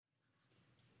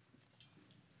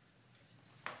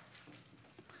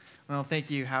Well, thank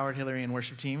you, Howard, Hillary, and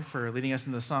worship team for leading us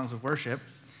in the songs of worship.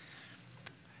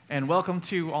 And welcome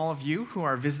to all of you who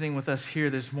are visiting with us here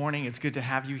this morning. It's good to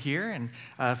have you here.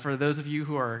 And for those of you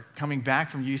who are coming back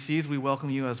from UCs, we welcome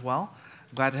you as well.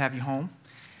 Glad to have you home.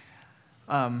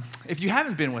 If you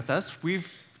haven't been with us, we've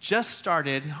just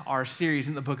started our series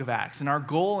in the book of Acts. And our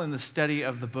goal in the study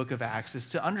of the book of Acts is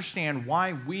to understand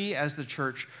why we as the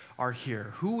church are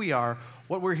here, who we are,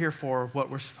 what we're here for, what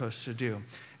we're supposed to do.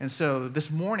 And so this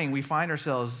morning we find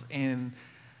ourselves in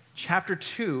chapter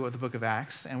 2 of the book of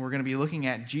Acts, and we're going to be looking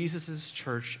at Jesus'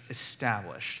 church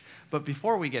established. But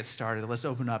before we get started, let's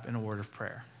open up in a word of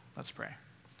prayer. Let's pray.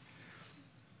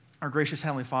 Our gracious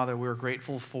Heavenly Father, we're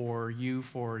grateful for you,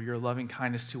 for your loving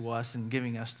kindness to us in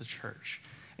giving us the church,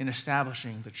 in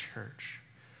establishing the church.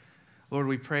 Lord,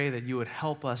 we pray that you would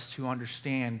help us to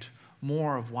understand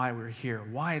more of why we're here,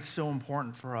 why it's so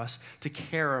important for us to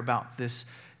care about this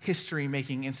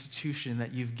history-making institution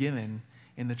that you've given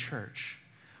in the church.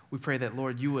 We pray that,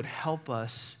 Lord, you would help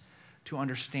us to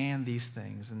understand these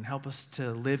things and help us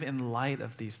to live in light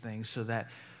of these things so that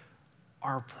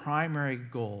our primary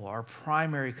goal, our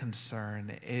primary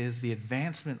concern is the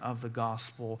advancement of the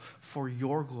gospel for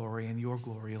your glory and your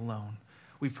glory alone.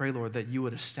 We pray, Lord, that you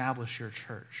would establish your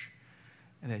church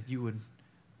and that you would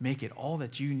make it all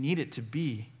that you need it to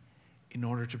be in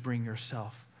order to bring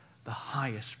yourself the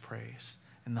highest praise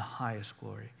and the highest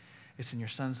glory. It's in your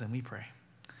Son's name we pray.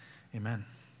 Amen.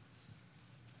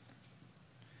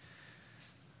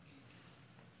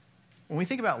 When we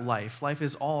think about life, life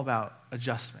is all about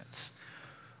adjustments.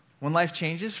 When life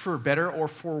changes for better or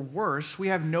for worse, we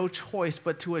have no choice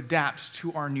but to adapt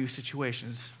to our new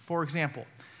situations. For example,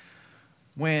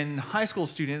 when high school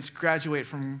students graduate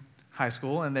from high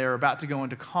school and they're about to go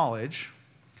into college,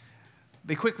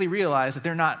 they quickly realize that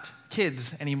they're not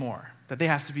kids anymore, that they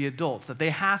have to be adults, that they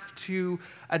have to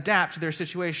adapt to their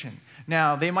situation.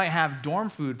 Now, they might have dorm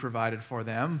food provided for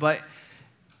them, but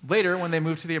later when they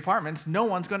move to the apartments, no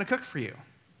one's going to cook for you.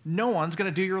 No one's going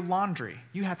to do your laundry.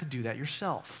 You have to do that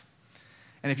yourself.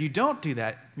 And if you don't do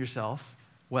that yourself,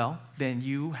 well, then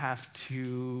you have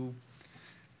to,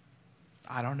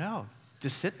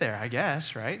 just sit there, I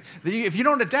guess, right? If you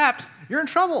don't adapt, you're in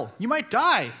trouble. You might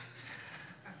die.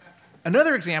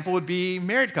 Another example would be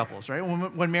married couples, right?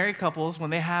 When married couples,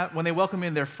 when they welcome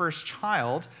in their first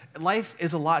child, life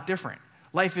is a lot different.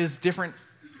 Life is different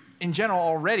in general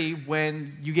already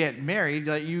when you get married.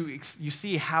 You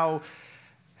see how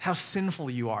sinful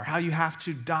you are, how you have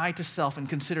to die to self and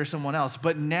consider someone else.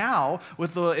 But now,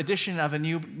 with the addition of a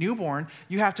newborn,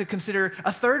 you have to consider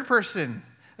a third person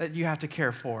that you have to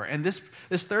care for. And this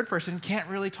third person can't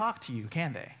really talk to you,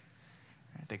 can they?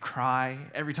 They cry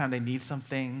every time they need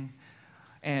something.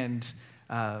 And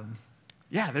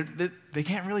they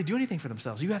can't really do anything for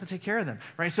themselves. You have to take care of them,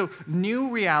 right? So new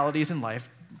realities in life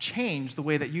change the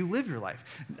way that you live your life.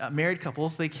 Married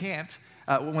couples, they can't,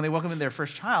 when they welcome in their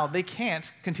first child, they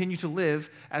can't continue to live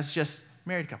as just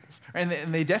married couples. Right?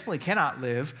 And they definitely cannot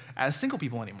live as single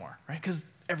people anymore, right? Because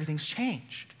everything's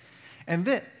changed.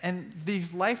 And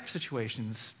these life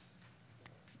situations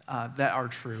that are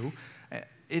true,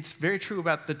 it's very true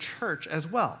about the church as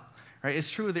well. Right?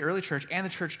 It's true of the early church and the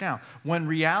church now. When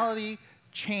reality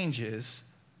changes,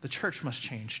 the church must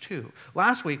change too.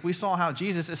 Last week, we saw how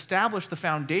Jesus established the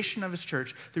foundation of his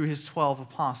church through his 12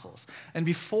 apostles. And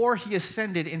before he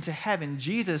ascended into heaven,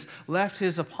 Jesus left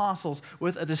his apostles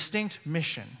with a distinct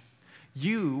mission.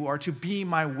 You are to be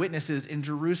my witnesses in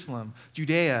Jerusalem,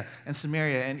 Judea, and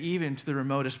Samaria, and even to the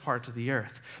remotest parts of the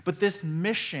earth. But this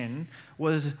mission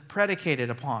was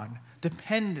predicated upon,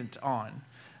 dependent on,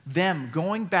 them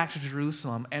going back to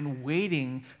Jerusalem and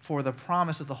waiting for the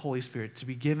promise of the Holy Spirit to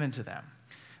be given to them.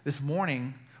 This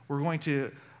morning, we're going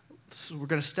to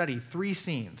study three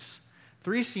scenes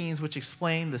which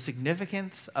explain the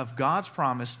significance of God's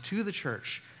promise to the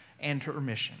church and her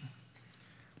mission.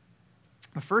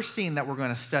 The first scene that we're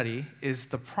going to study is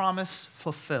the promise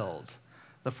fulfilled.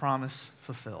 The promise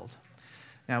fulfilled.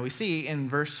 Now we see in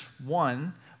verse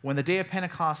 1, when the day of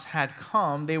Pentecost had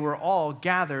come, they were all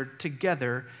gathered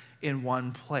together in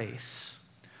one place.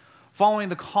 Following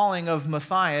the calling of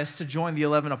Matthias to join the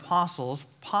 11 apostles,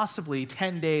 possibly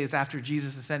 10 days after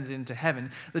Jesus ascended into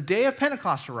heaven, the day of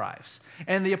Pentecost arrives,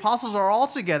 and the apostles are all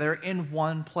together in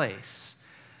one place.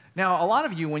 Now, a lot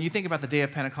of you, when you think about the day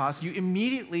of Pentecost, you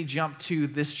immediately jump to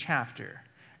this chapter.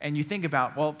 And you think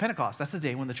about, well, Pentecost, that's the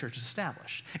day when the church is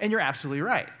established. And you're absolutely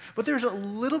right. But there's a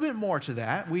little bit more to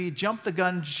that. We jump the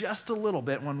gun just a little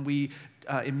bit when we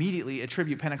immediately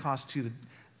attribute Pentecost to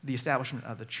the establishment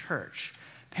of the church.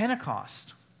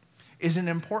 Pentecost is an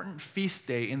important feast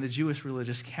day in the Jewish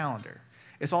religious calendar.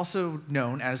 It's also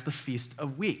known as the Feast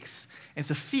of Weeks.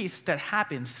 It's a feast that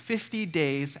happens 50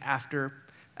 days after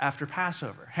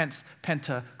Passover, hence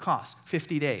Pentecost,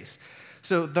 50 days.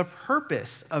 So the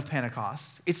purpose of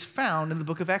Pentecost, it's found in the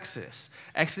book of Exodus.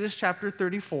 Exodus chapter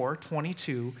 34,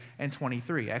 22, and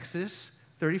 23. Exodus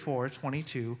 34,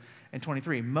 22, and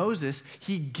 23. Moses,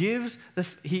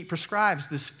 he prescribes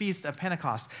this feast of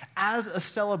Pentecost as a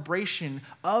celebration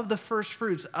of the first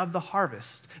fruits of the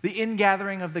harvest, the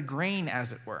ingathering of the grain,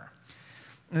 as it were.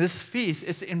 And this feast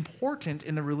is important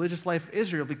in the religious life of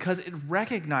Israel because it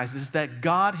recognizes that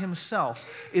God himself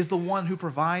is the one who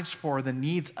provides for the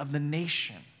needs of the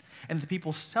nation. And the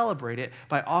people celebrate it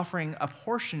by offering a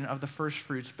portion of the first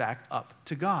fruits back up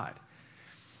to God.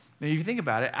 Now, if you think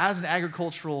about it, as an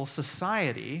agricultural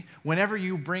society, whenever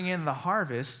you bring in the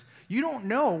harvest, you don't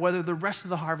know whether the rest of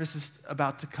the harvest is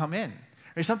about to come in.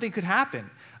 Or something could happen.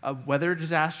 A weather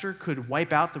disaster could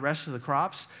wipe out the rest of the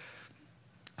crops.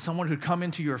 Someone could come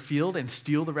into your field and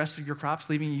steal the rest of your crops,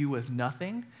 leaving you with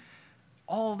nothing.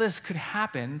 All this could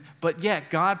happen, but yet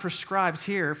God prescribes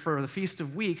here for the Feast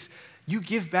of Weeks, you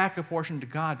give back a portion to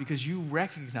God because you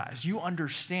recognize, you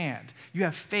understand, you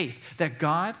have faith that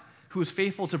God, who is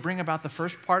faithful to bring about the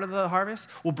first part of the harvest,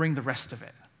 will bring the rest of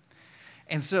it.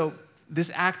 And so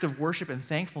this act of worship and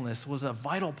thankfulness was a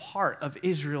vital part of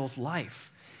Israel's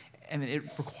life. And it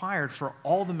required for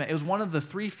all the men, it was one of the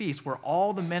 3 feasts where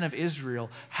all the men of Israel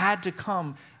had to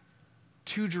come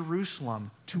to Jerusalem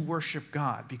to worship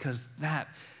God, because that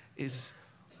is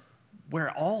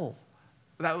where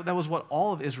that was what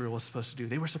all of Israel was supposed to do.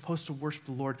 They were supposed to worship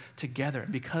the Lord together.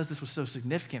 And because this was so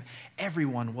significant,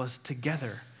 everyone was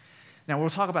together. Now, we'll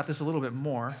talk about this a little bit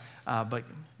more, but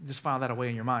just file that away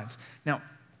in your minds. Now,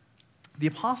 the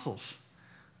apostles,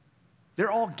 they're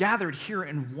all gathered here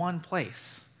in one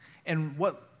place. And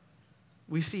what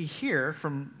we see here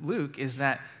from Luke is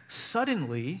that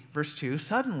suddenly, verse 2,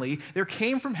 suddenly there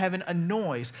came from heaven a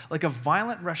noise like a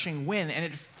violent rushing wind, and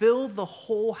it filled the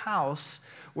whole house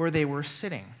where they were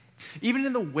sitting. Even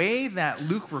in the way that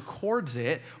Luke records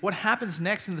it, what happens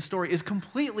next in the story is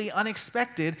completely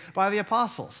unexpected by the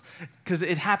apostles, because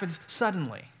it happens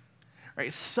suddenly,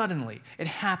 right? Suddenly, it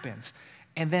happens.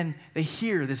 And then they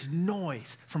hear this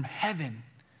noise from heaven,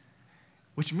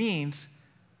 which means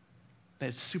that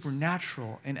it's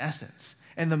supernatural in essence.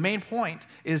 And the main point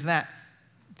is that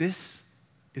this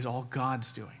is all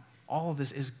God's doing. All of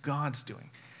this is God's doing.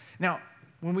 Now,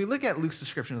 when we look at Luke's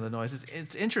description of the noise,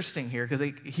 it's interesting here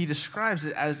because he describes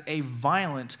it as a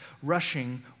violent,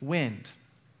 rushing wind.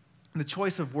 The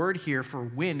choice of word here for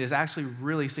wind is actually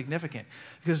really significant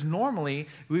because normally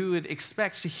we would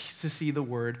expect to see the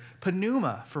word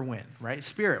pneuma for wind, right?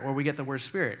 Spirit, where we get the word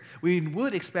spirit. We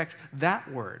would expect that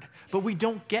word, but we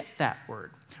don't get that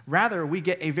word. Rather, we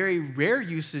get a very rare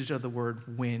usage of the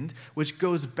word wind, which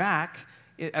goes back,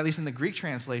 at least in the Greek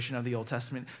translation of the Old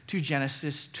Testament, to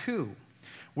Genesis 2,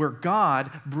 where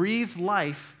God breathes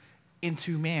life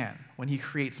into man when he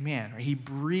creates man. Right? He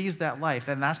breathes that life,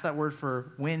 and that's that word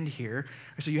for wind here.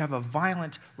 So you have a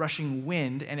violent rushing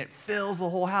wind, and it fills the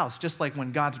whole house, just like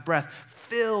when God's breath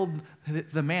filled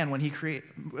the man when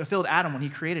filled Adam when he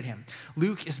created him.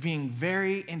 Luke is being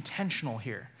very intentional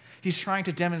here. He's trying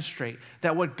to demonstrate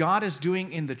that what God is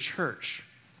doing in the church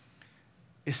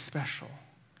is special.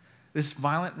 This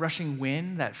violent rushing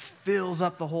wind that fills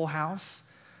up the whole house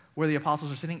where the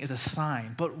apostles are sitting is a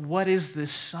sign. But what is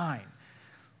this sign?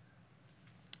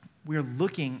 We're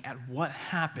looking at what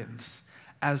happens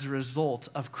as a result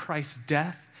of Christ's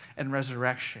death and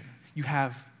resurrection. You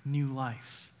have new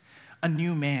life, a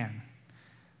new man,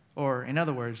 or in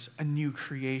other words, a new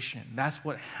creation. That's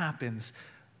what happens.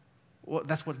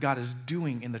 That's what God is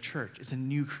doing in the church. It's a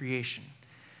new creation.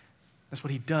 That's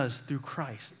what he does through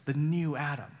Christ, the new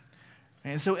Adam.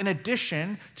 And so in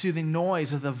addition to the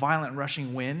noise of the violent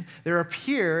rushing wind, there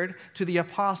appeared to the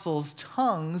apostles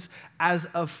tongues as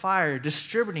of fire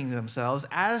distributing themselves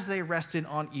as they rested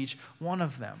on each one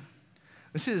of them.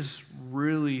 This is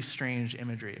really strange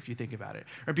imagery if you think about it.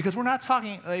 Right? Because we're not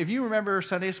talking, if you remember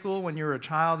Sunday school when you were a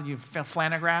child and you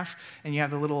flannograph and you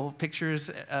have the little pictures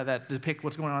that depict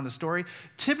what's going on in the story,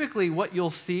 typically what you'll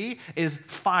see is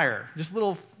fire, just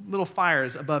little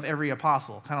fires above every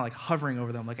apostle, kind of like hovering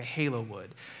over them like a halo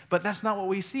would. But that's not what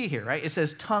we see here, right? It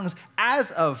says tongues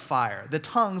as of fire. The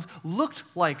tongues looked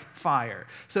like fire.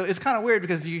 So it's kind of weird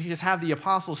because you just have the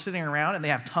apostles sitting around and they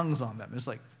have tongues on them. It's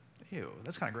like, ew,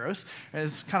 that's kind of gross.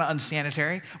 It's kind of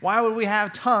unsanitary. Why would we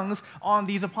have tongues on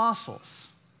these apostles?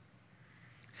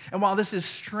 And while this is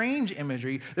strange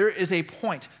imagery, there is a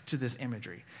point to this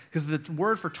imagery. Because the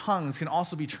word for tongues can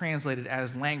also be translated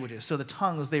as languages. So the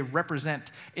tongues, they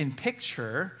represent in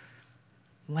picture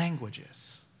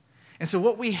languages. And so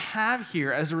what we have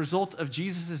here as a result of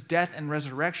Jesus' death and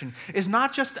resurrection is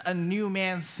not just a new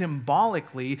man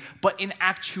symbolically, but in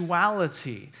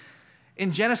actuality.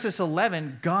 In Genesis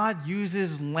 11, God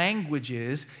uses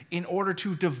languages in order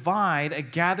to divide a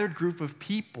gathered group of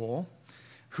people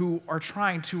who are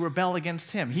trying to rebel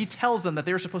against him. He tells them that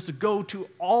they're supposed to go to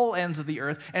all ends of the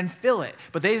earth and fill it.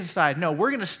 But they decide, no, we're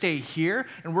going to stay here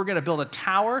and we're going to build a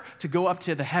tower to go up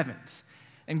to the heavens.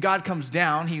 And God comes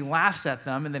down, he laughs at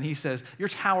them, and then he says, your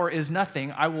tower is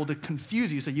nothing. I will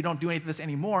confuse you so you don't do any of this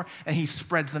anymore. And he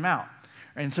spreads them out.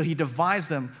 And so he divides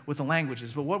them with the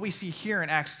languages. But what we see here in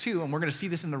Acts 2, and we're going to see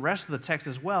this in the rest of the text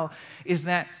as well, is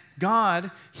that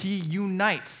God, he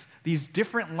unites these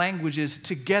different languages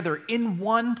together in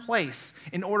one place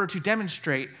in order to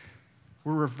demonstrate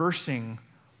we're reversing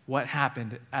what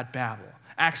happened at Babel.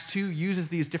 Acts 2 uses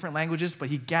these different languages, but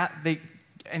he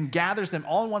gathers them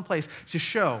all in one place to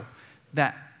show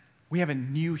that we have a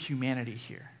new humanity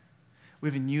here. We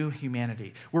have a new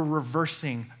humanity. We're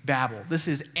reversing Babel. This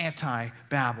is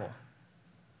anti-Babel.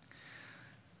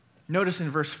 Notice in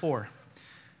verse 4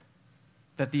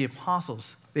 that the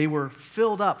apostles, they were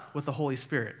filled up with the Holy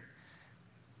Spirit.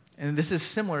 And this is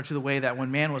similar to the way that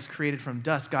when man was created from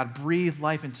dust, God breathed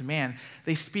life into man.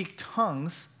 They speak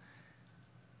tongues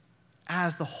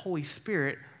as the Holy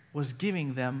Spirit was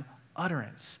giving them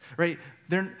utterance, right?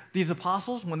 These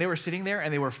apostles, when they were sitting there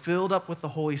and they were filled up with the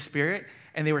Holy Spirit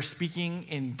and they were speaking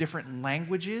in different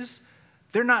languages,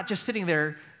 they're not just sitting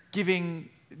there having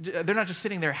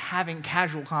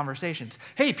casual conversations.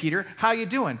 Hey, Peter, how you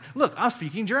doing? Look, I'm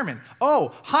speaking German.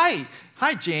 Oh, hi,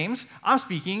 James, I'm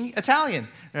speaking Italian,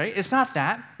 right? It's not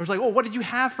that. It was like, oh, what did you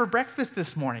have for breakfast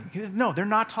this morning? No, they're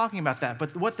not talking about that.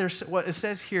 But what it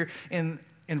says here in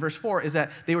verse 4 is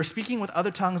that they were speaking with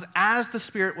other tongues as the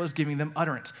Spirit was giving them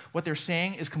utterance. What they're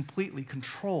saying is completely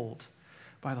controlled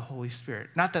by the Holy Spirit.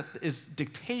 Not that it's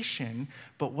dictation,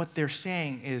 but what they're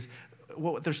saying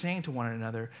to one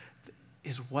another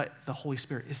is what the Holy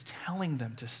Spirit is telling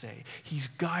them to say. He's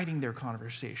guiding their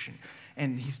conversation,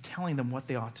 and he's telling them what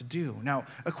they ought to do. Now,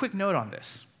 a quick note on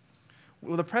this.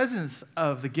 Well, the presence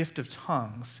of the gift of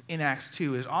tongues in Acts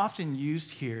 2 is often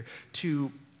used here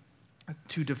to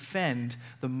defend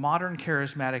the modern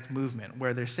charismatic movement,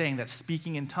 where they're saying that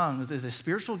speaking in tongues is a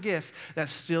spiritual gift that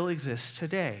still exists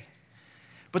today.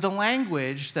 But the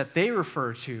language that they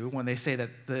refer to when they say that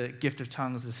the gift of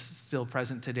tongues is still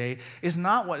present today is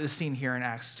not what is seen here in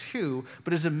Acts 2,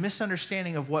 but is a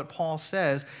misunderstanding of what Paul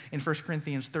says in 1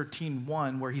 Corinthians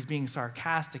 13:1, where he's being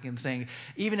sarcastic and saying,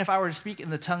 even if I were to speak in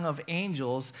the tongue of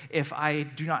angels, if I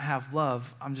do not have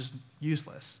love, I'm just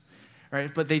useless.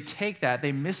 Right? But they take that,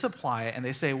 they misapply it, and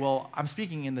they say, well, I'm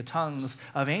speaking in the tongues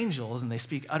of angels, and they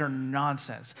speak utter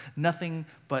nonsense, nothing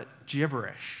but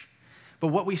gibberish. But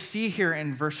what we see here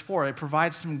in verse 4, it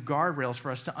provides some guardrails for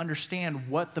us to understand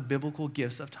what the biblical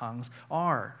gifts of tongues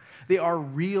are. They are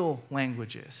real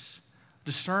languages,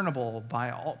 discernible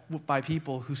by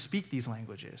people who speak these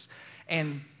languages.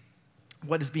 And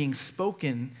what is being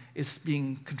spoken is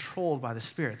being controlled by the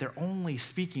Spirit. They're only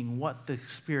speaking what the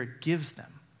Spirit gives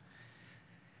them.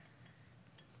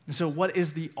 And so what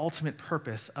is the ultimate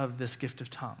purpose of this gift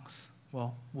of tongues?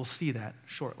 Well, we'll see that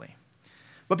shortly.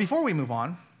 But before we move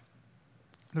on,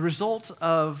 the result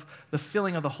of the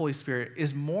filling of the Holy Spirit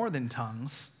is more than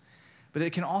tongues, but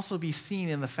it can also be seen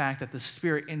in the fact that the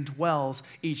Spirit indwells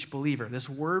each believer. This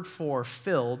word for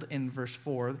filled in verse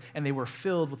 4, and they were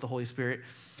filled with the Holy Spirit,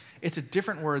 it's a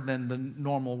different word than the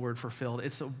normal word for filled.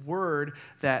 It's a word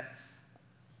that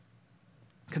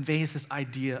conveys this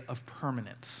idea of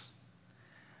permanence,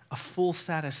 a full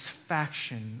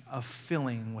satisfaction of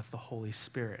filling with the Holy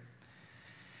Spirit.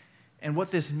 And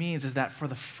what this means is that for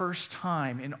the first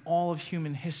time in all of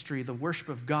human history, the worship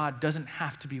of God doesn't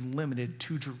have to be limited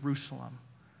to Jerusalem.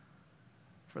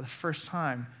 For the first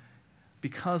time,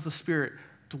 because the Spirit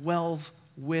dwells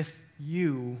with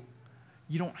you,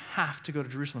 you don't have to go to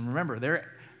Jerusalem. Remember,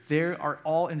 they are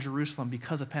all in Jerusalem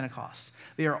because of Pentecost.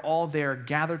 They are all there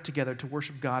gathered together to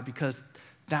worship God because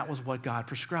that was what God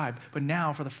prescribed. But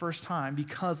now, for the first time,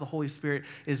 because the Holy Spirit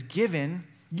is given,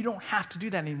 you don't have to do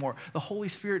that anymore. The Holy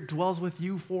Spirit dwells with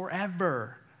you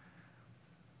forever.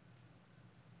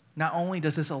 Not only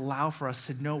does this allow for us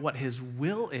to know what His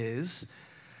will is,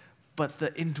 but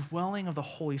the indwelling of the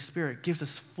Holy Spirit gives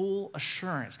us full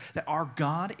assurance that our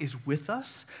God is with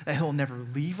us, that He'll never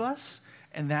leave us,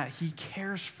 and that He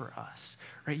cares for us.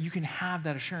 Right? You can have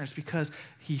that assurance because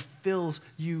He fills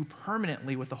you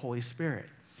permanently with the Holy Spirit.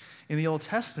 In the Old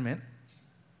Testament,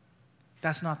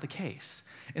 that's not the case.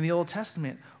 In the Old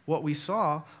Testament, what we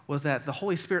saw was that the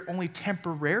Holy Spirit only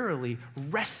temporarily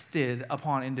rested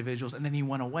upon individuals, and then he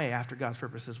went away after God's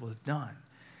purposes was done.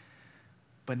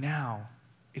 But now,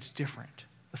 it's different.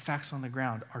 The facts on the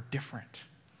ground are different.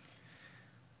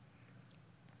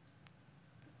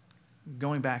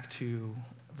 Going back to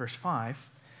verse 5,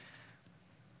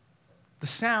 the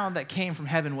sound that came from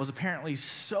heaven was apparently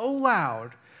so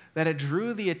loud that it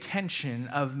drew the attention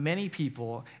of many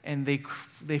people, and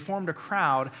they formed a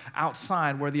crowd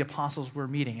outside where the apostles were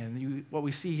meeting. And what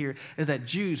we see here is that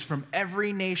Jews from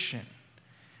every nation,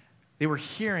 they were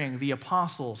hearing the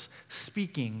apostles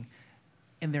speaking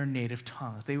in their native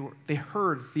tongues. They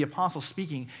heard the apostles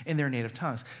speaking in their native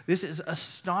tongues. This is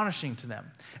astonishing to them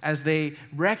as they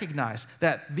recognize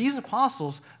that these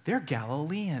apostles, they're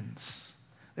Galileans.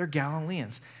 They're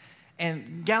Galileans.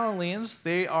 And Galileans,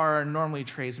 they are normally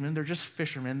tradesmen. They're just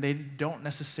fishermen. They don't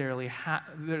necessarily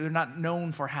they're not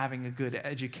known for having a good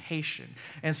education.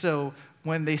 And so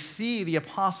when they see the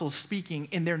apostles speaking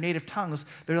in their native tongues,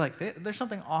 they're like, there's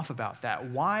something off about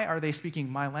that. Why are they speaking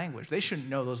my language? They shouldn't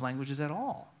know those languages at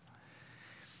all.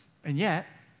 And yet,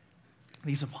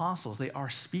 these apostles, they are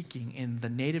speaking in the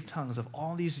native tongues of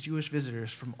all these Jewish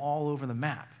visitors from all over the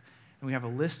map. And we have a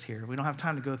list here. We don't have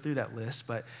time to go through that list,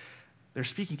 but they're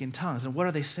speaking in tongues. And what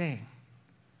are they saying?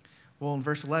 Well, in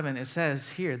verse 11, it says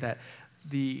here that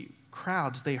the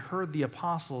crowds, they heard the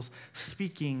apostles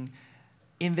speaking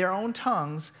in their own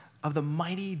tongues of the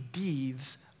mighty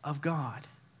deeds of God.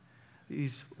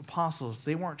 These apostles,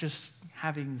 they weren't just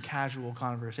having casual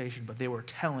conversation, but they were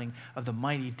telling of the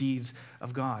mighty deeds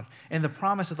of God. And the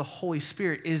promise of the Holy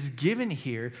Spirit is given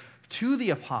here to the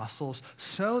apostles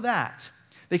so that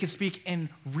they could speak in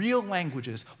real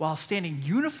languages while standing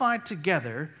unified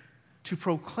together to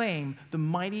proclaim the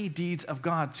mighty deeds of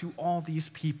God to all these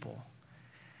people.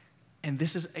 And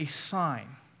this is a sign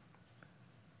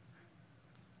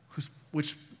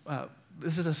which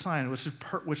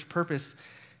purpose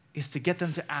is to get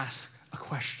them to ask a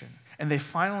question. And they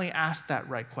finally asked that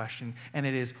right question, and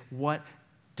it is, what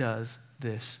does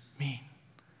this mean?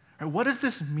 Or what does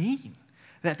this mean?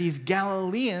 That these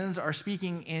Galileans are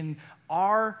speaking in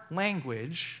our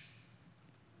language,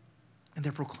 and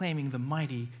they're proclaiming the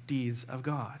mighty deeds of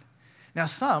God. Now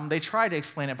some, they try to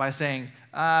explain it by saying,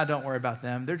 don't worry about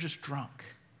them, they're just drunk.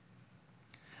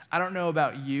 I don't know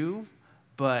about you,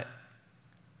 but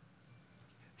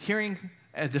hearing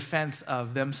a defense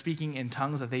of them speaking in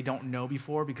tongues that they don't know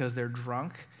before because they're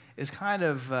drunk is kind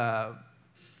of,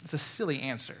 it's a silly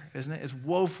answer, isn't it? It's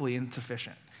woefully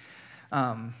insufficient.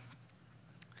 And,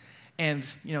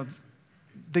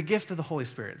 the gift of the Holy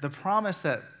Spirit, the promise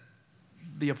that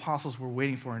the apostles were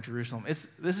waiting for in Jerusalem, this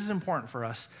is important for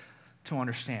us to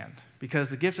understand because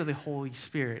the gift of the Holy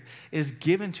Spirit is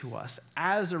given to us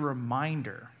as a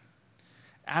reminder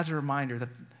that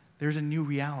there's a new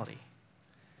reality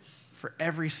for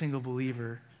every single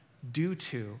believer due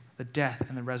to the death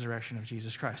and the resurrection of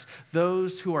Jesus Christ.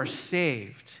 Those who are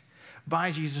saved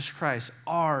by Jesus Christ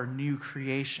are new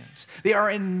creations. They are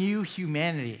a new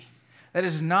humanity that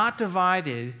is not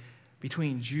divided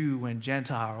between Jew and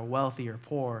Gentile, or wealthy or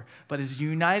poor, but is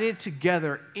united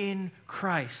together in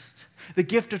Christ. The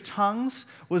gift of tongues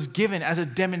was given as a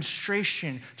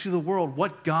demonstration to the world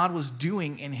what God was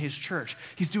doing in his church.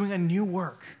 He's doing a new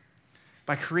work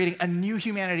by creating a new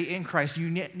humanity in Christ,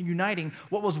 uniting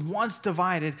what was once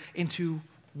divided into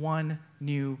one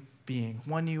new being,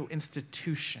 one new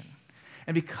institution.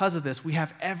 And because of this, we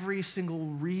have every single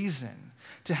reason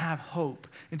to have hope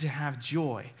and to have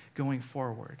joy going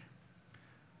forward.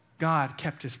 God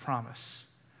kept his promise,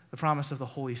 the promise of the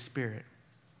Holy Spirit.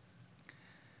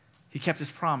 He kept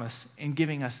his promise in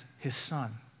giving us his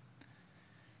Son.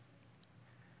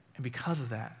 And because of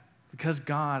that, because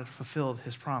God fulfilled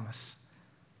his promise,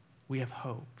 we have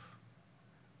hope.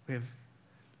 We have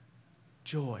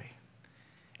joy.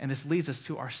 And this leads us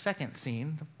to our second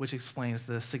scene, which explains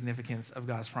the significance of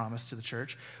God's promise to the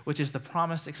church, which is the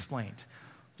promise explained.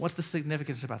 What's the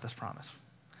significance about this promise?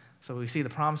 So we see the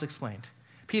promise explained.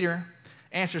 Peter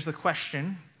answers the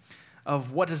question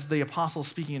of what does the apostle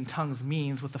speaking in tongues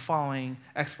means with the following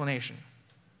explanation.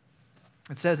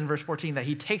 It says in verse 14 that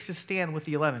he takes his stand with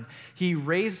the 11. He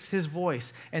raised his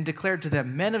voice and declared to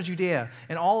them, "Men of Judea,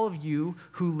 and all of you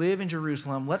who live in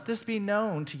Jerusalem, let this be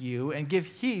known to you and give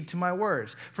heed to my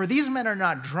words. For these men are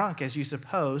not drunk as you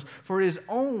suppose, for it is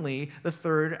only the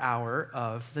third hour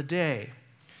of the day."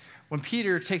 When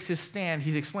Peter takes his stand,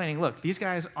 he's explaining, look, these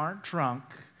guys aren't drunk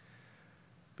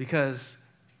because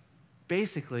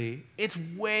basically it's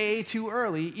way too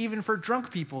early even for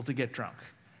drunk people to get drunk.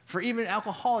 For even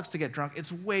alcoholics to get drunk,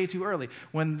 it's way too early.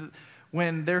 When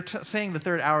when they're saying the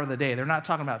third hour of the day, they're not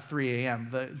talking about 3 a.m.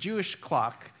 The Jewish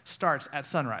clock starts at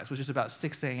sunrise, which is about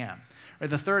 6 a.m. Right?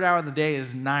 The third hour of the day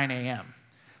is 9 a.m.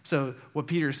 So what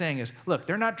Peter is saying is, look,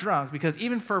 they're not drunk because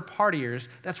even for partiers,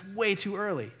 that's way too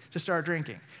early to start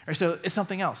drinking. Right? So it's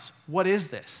something else. What is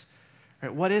this?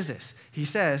 Right? What is this? He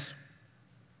says,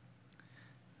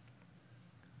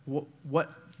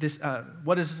 this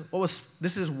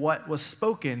is what was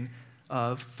spoken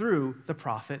of through the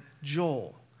prophet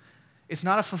Joel. It's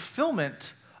not a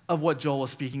fulfillment of what Joel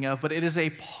was speaking of, but it is a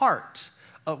part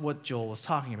of what Joel was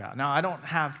talking about. Now, I don't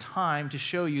have time to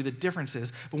show you the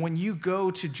differences, but when you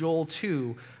go to Joel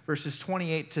 2, verses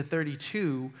 28 to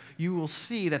 32, you will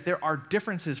see that there are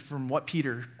differences from what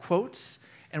Peter quotes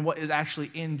and what is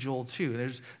actually in Joel 2.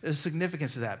 There's a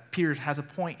significance to that. Peter has a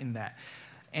point in that.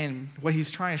 And what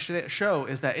he's trying to show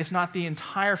is that it's not the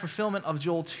entire fulfillment of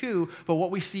Joel 2, but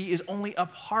what we see is only a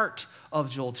part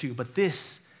of Joel 2. But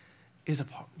this is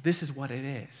what it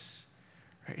is.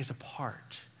 Right? It's a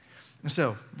part. And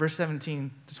so, verse 17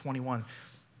 to 21,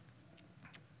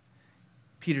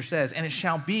 Peter says, "And it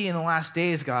shall be in the last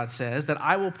days, God says, that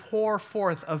I will pour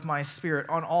forth of my Spirit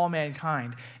on all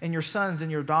mankind, and your sons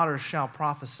and your daughters shall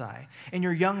prophesy, and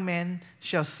your young men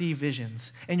shall see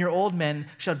visions, and your old men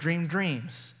shall dream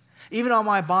dreams. Even on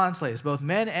my bondslaves, both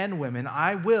men and women,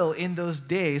 I will in those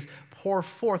days pour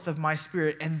forth of my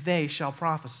Spirit, and they shall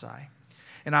prophesy.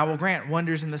 And I will grant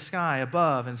wonders in the sky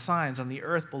above and signs on the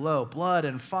earth below, blood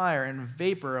and fire and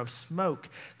vapor of smoke.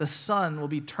 The sun will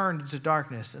be turned into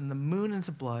darkness and the moon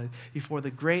into blood before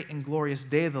the great and glorious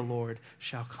day of the Lord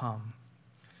shall come.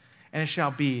 And it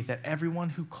shall be that everyone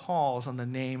who calls on the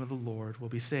name of the Lord will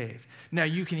be saved." Now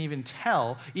you can even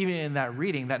tell, even in that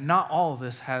reading, that not all of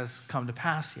this has come to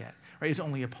pass yet. Right? It's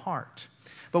only a part.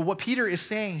 But what Peter is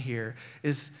saying here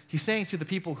is he's saying to the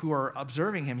people who are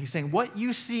observing him, he's saying, what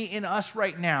you see in us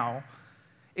right now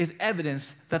is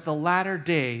evidence that the latter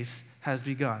days has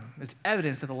begun. It's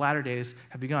evidence that the latter days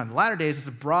have begun. The latter days is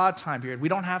a broad time period. We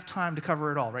don't have time to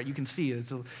cover it all, right? You can see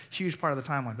it's a huge part of the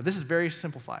timeline, but this is very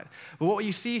simplified. But what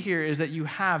you see here is that you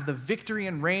have the victory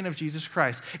and reign of Jesus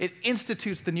Christ. It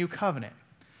institutes the new covenant.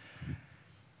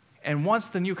 And once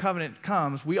the new covenant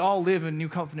comes, we all live in new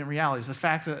covenant realities. The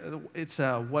fact that it's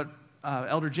what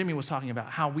Elder Jimmy was talking about,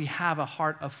 how we have a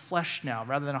heart of flesh now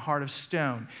rather than a heart of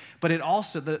stone. But it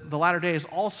also, the latter days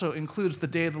also includes the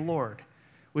day of the Lord,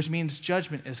 which means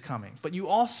judgment is coming. But you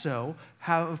also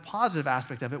have a positive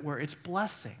aspect of it where it's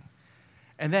blessing.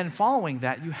 And then following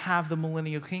that, you have the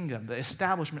millennial kingdom, the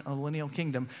establishment of the millennial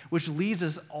kingdom, which leads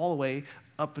us all the way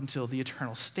up until the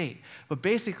eternal state. But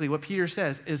basically what Peter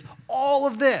says is all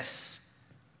of this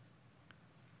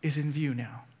is in view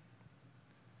now,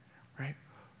 right?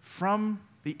 From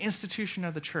the institution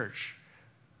of the church,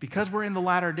 because we're in the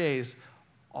latter days,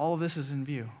 all of this is in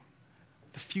view.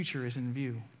 The future is in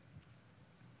view.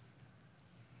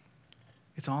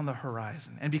 It's on the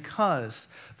horizon. And because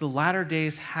the latter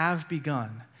days have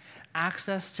begun,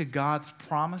 access to God's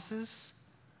promises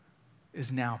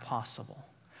is now possible.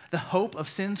 The hope of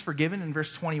sins forgiven in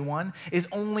verse 21 is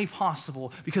only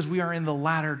possible because we are in the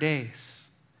latter days.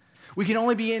 We can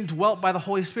only be indwelt by the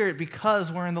Holy Spirit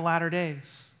because we're in the latter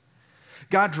days.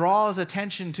 God draws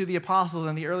attention to the apostles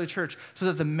and the early church so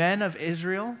that the men of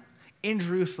Israel in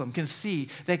Jerusalem can see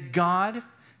that God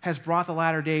has brought the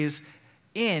latter days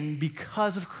in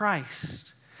because of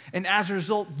Christ. And as a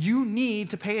result, you need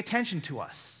to pay attention to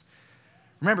us.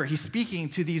 Remember, he's speaking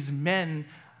to these men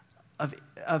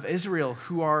of Israel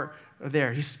who are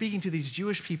there. He's speaking to these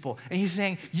Jewish people, and he's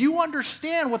saying, you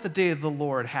understand what the day of the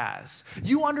Lord has.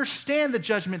 You understand the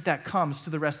judgment that comes to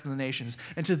the rest of the nations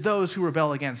and to those who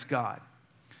rebel against God.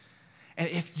 And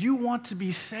if you want to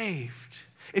be saved,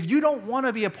 if you don't want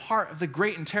to be a part of the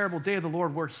great and terrible day of the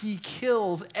Lord where he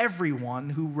kills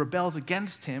everyone who rebels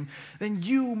against him, then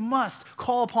you must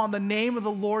call upon the name of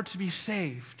the Lord to be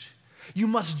saved. You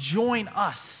must join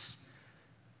us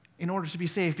in order to be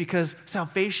saved, because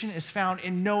salvation is found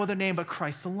in no other name but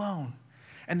Christ alone.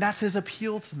 And that's his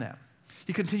appeal to them.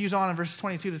 He continues on in verses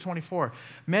 22 to 24.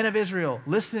 Men of Israel,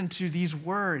 listen to these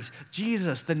words.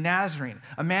 Jesus, the Nazarene,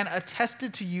 a man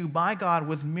attested to you by God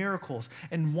with miracles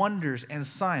and wonders and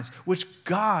signs, which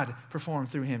God performed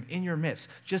through him in your midst,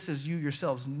 just as you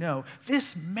yourselves know.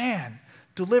 This man,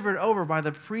 delivered over by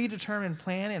the predetermined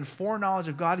plan and foreknowledge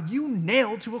of God, you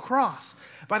nailed to a cross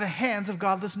by the hands of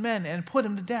godless men and put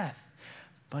him to death.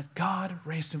 But God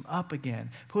raised him up again,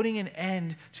 putting an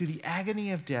end to the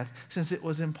agony of death, since it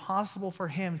was impossible for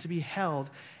him to be held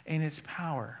in its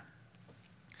power.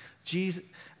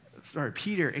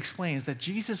 Peter explains that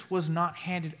Jesus was not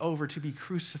handed over to be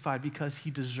crucified because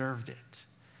he deserved it,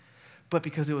 but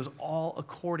because it was all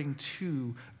according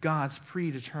to God's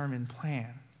predetermined plan.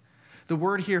 The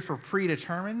word here for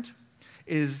predetermined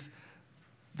is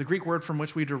the Greek word from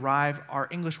which we derive our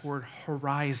English word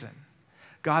horizon.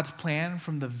 God's plan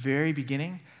from the very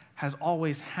beginning has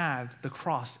always had the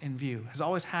cross in view, has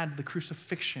always had the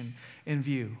crucifixion in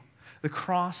view. The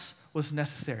cross was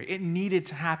necessary. It needed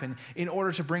to happen in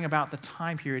order to bring about the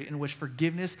time period in which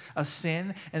forgiveness of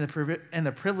sin and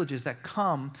the privileges that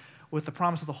come with the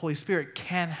promise of the Holy Spirit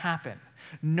can happen.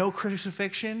 No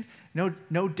crucifixion,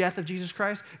 no death of Jesus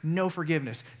Christ, no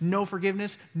forgiveness. No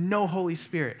forgiveness, no Holy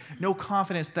Spirit. No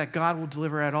confidence that God will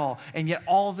deliver at all. And yet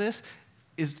all this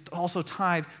is also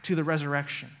tied to the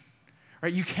resurrection.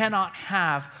 Right? You cannot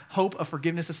have hope of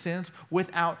forgiveness of sins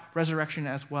without resurrection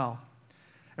as well.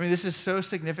 I mean, this is so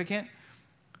significant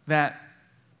that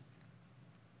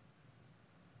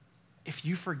if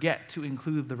you forget to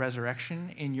include the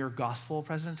resurrection in your gospel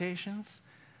presentations,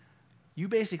 you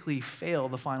basically fail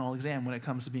the final exam when it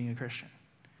comes to being a Christian.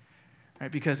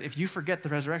 Right? Because if you forget the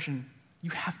resurrection, you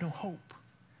have no hope.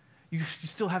 You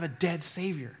still have a dead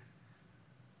Savior.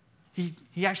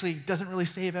 He actually doesn't really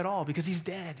save at all because he's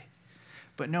dead.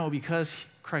 But no, because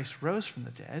Christ rose from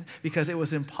the dead, because it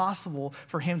was impossible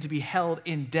for him to be held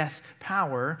in death's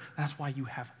power, that's why you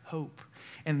have hope.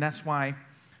 And that's why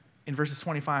in verses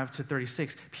 25 to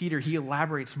 36, Peter, he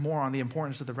elaborates more on the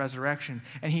importance of the resurrection.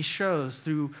 And he shows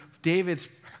through David's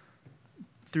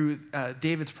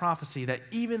prophecy that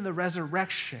even the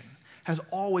resurrection has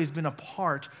always been a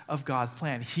part of God's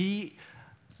plan. He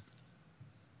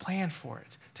planned for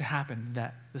it to happen,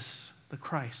 that the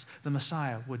Christ, the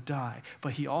Messiah, would die.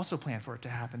 But he also planned for it to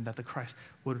happen that the Christ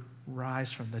would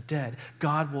rise from the dead.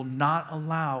 God will not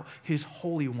allow his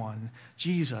Holy One,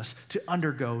 Jesus, to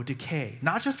undergo decay.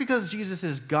 Not just because Jesus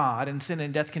is God and sin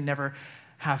and death can never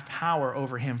have power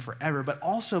over him forever, but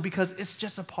also because it's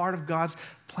just a part of God's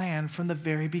plan from the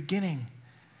very beginning.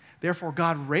 Therefore,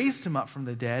 God raised him up from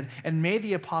the dead and made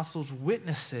the apostles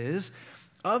witnesses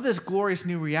of this glorious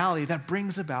new reality that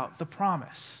brings about the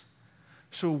promise.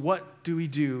 So what do we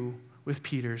do with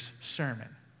Peter's sermon?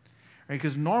 Right?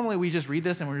 Because normally we just read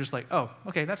this and we're just like, oh,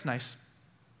 okay, that's nice.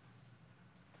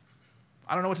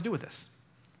 I don't know what to do with this.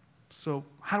 So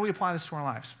how do we apply this to our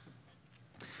lives?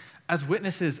 As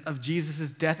witnesses of Jesus'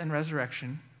 death and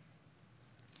resurrection,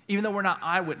 even though we're not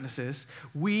eyewitnesses,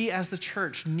 we as the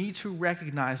church need to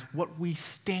recognize what we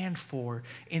stand for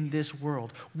in this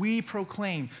world. We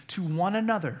proclaim to one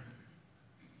another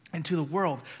and to the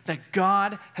world that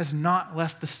God has not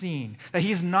left the scene, that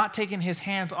he's not taken his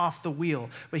hands off the wheel,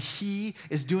 but he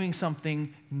is doing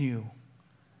something new.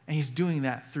 And he's doing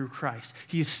that through Christ.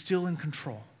 He is still in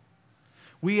control.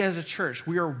 We as a church,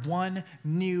 we are one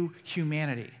new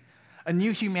humanity, a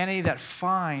new humanity that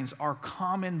finds our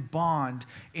common bond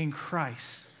in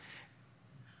Christ.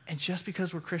 And just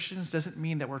because we're Christians doesn't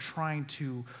mean that we're trying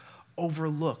to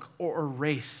overlook or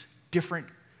erase different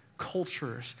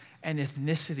cultures and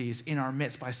ethnicities in our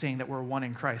midst by saying that we're one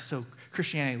in Christ. So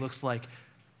Christianity looks like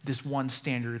this one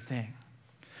standard thing.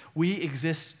 We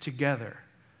exist together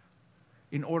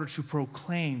in order to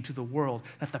proclaim to the world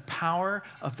that the power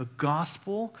of the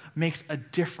gospel makes a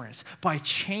difference by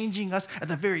changing us at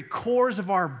the very cores of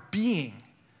our being,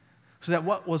 so that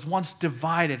what was once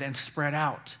divided and spread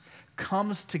out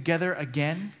comes together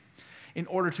again in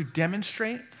order to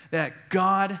demonstrate that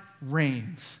God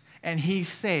reigns and he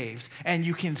saves. And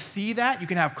you can see that, you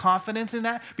can have confidence in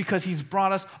that because he's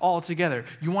brought us all together.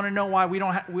 You want to know why we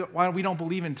don't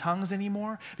believe in tongues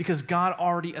anymore? Because God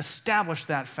already established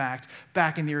that fact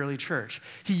back in the early church.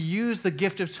 He used the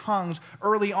gift of tongues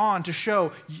early on to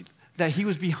show that he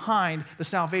was behind the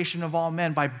salvation of all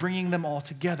men by bringing them all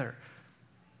together,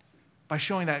 by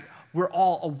showing that we're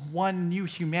all a one new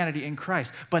humanity in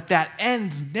Christ. But that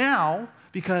ends now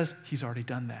because he's already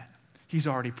done that. He's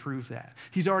already proved that.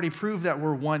 He's already proved that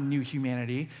we're one new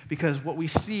humanity, because what we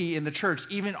see in the church,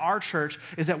 even our church,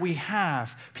 is that we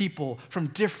have people from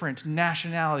different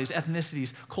nationalities,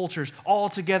 ethnicities, cultures, all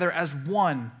together as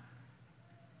one.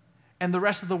 And the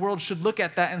rest of the world should look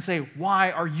at that and say,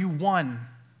 why are you one?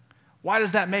 Why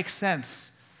does that make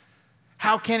sense?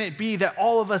 How can it be that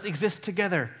all of us exist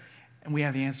together? And we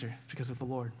have the answer. It's because of the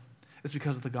Lord. It's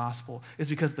because of the gospel. It's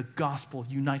because the gospel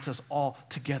unites us all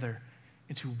together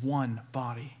into one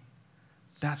body.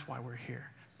 That's why we're here.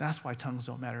 That's why tongues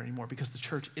don't matter anymore, because the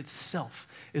church itself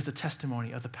is the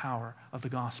testimony of the power of the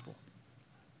gospel.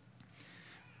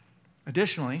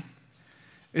 Additionally,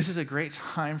 this is a great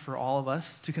time for all of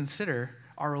us to consider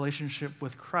our relationship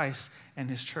with Christ and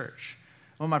his church.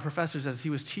 One of my professors, as he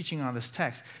was teaching on this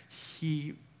text,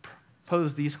 he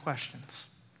posed these questions.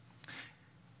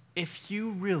 If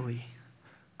you really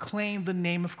claim the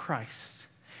name of Christ,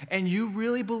 and you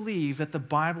really believe that the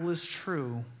Bible is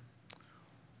true,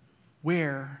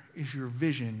 where is your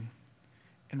vision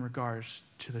in regards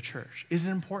to the church? Is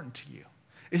it important to you?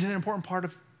 Is it an important part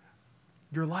of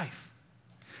your life?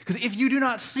 Because if you do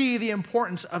not see the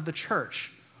importance of the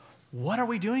church, what are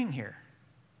we doing here?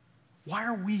 Why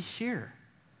are we here?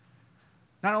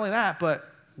 Not only that, but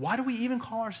why do we even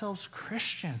call ourselves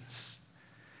Christians?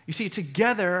 You see,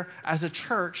 together as a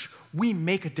church, we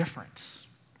make a difference.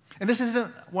 And this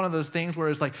isn't one of those things where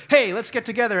it's like, hey, let's get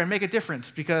together and make a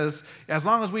difference because as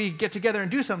long as we get together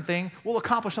and do something, we'll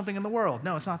accomplish something in the world.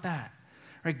 No, it's not that.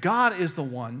 Right? God is the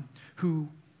one who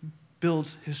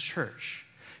builds his church.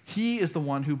 He is the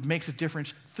one who makes a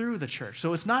difference through the church.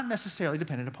 So it's not necessarily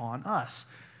dependent upon us.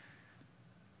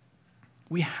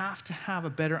 We have to have a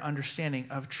better understanding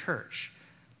of church,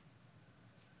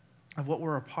 of what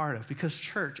we're a part of, because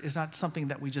church is not something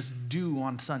that we just do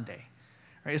on Sunday.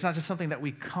 Right? It's not just something that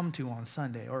we come to on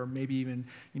Sunday or maybe even,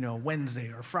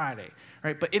 Wednesday or Friday,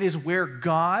 right? But it is where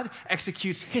God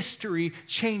executes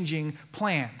history-changing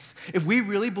plans. If we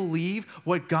really believe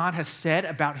what God has said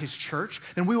about his church,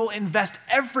 then we will invest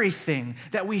everything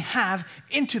that we have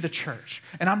into the church.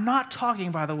 And I'm not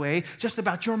talking, by the way, just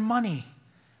about your money.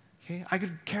 Okay? I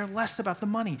could care less about the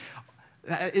money.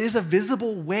 It is a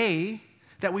visible way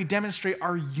that we demonstrate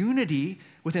our unity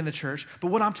within the church. But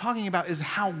what I'm talking about is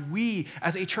how we,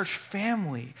 as a church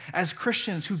family, as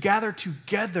Christians who gather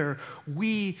together,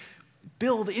 we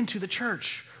build into the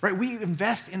church, right? We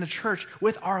invest in the church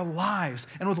with our lives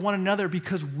and with one another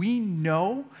because we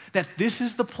know that this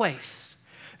is the place.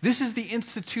 This is the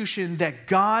institution that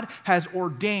God has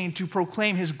ordained to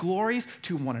proclaim his glories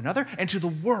to one another and to the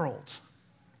world.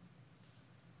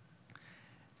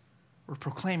 We're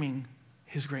proclaiming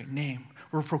his great name.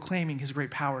 We're proclaiming his great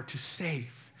power to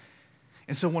save.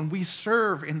 And so when we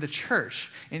serve in the church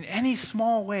in any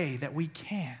small way that we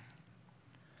can,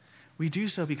 we do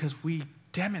so because we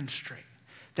demonstrate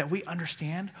that we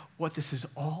understand what this is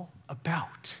all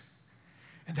about.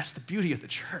 And that's the beauty of the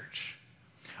church.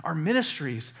 Our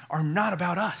ministries are not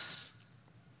about us.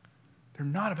 They're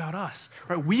not about us,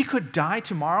 right? We could die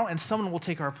tomorrow and someone will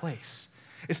take our place.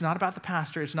 It's not about the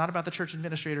pastor. It's not about the church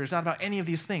administrator. It's not about any of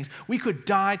these things. We could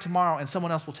die tomorrow and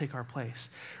someone else will take our place,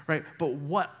 right? But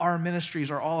what our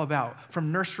ministries are all about,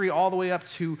 from nursery all the way up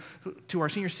to our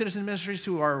senior citizen ministries,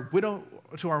 to our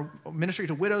ministry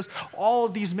to widows, all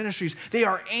of these ministries, they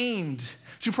are aimed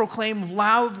to proclaim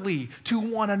loudly to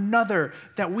one another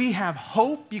that we have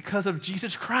hope because of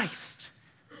Jesus Christ.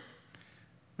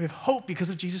 We have hope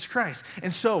because of Jesus Christ.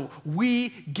 And so we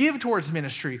give towards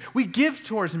ministry. We give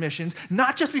towards missions,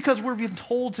 not just because we're being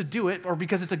told to do it or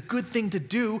because it's a good thing to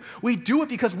do. We do it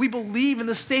because we believe in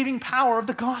the saving power of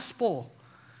the gospel.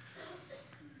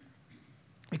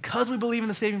 Because we believe in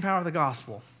the saving power of the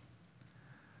gospel,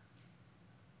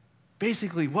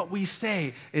 basically what we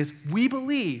say is we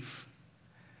believe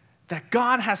that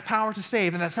God has power to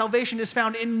save and that salvation is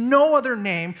found in no other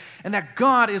name and that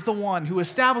God is the one who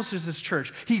establishes his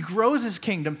church. He grows his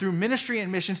kingdom through ministry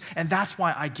and missions, and that's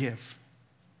why I give.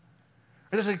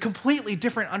 There's a completely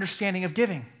different understanding of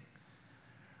giving.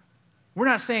 We're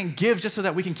not saying give just so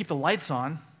that we can keep the lights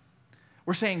on.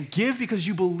 We're saying give because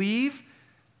you believe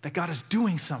that God is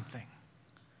doing something.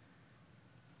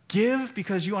 Give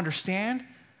because you understand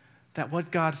that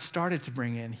what God started to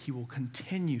bring in, he will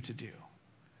continue to do.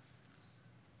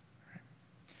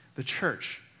 The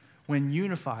church, when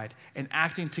unified and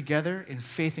acting together in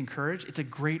faith and courage, it's a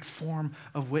great form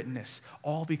of witness,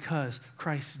 all because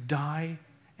Christ died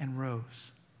and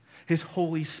rose. His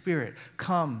Holy Spirit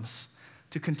comes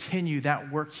to continue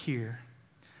that work here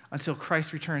until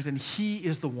Christ returns, and he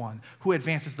is the one who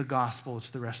advances the gospel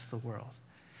to the rest of the world.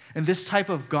 And this type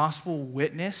of gospel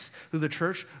witness through the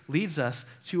church leads us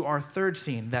to our third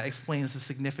scene that explains the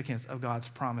significance of God's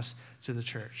promise to the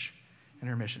church and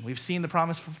her mission. We've seen the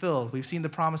promise fulfilled. We've seen the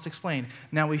promise explained.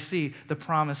 Now we see the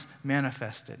promise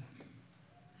manifested.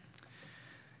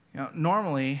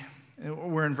 Normally,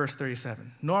 we're in verse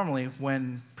 37. Normally,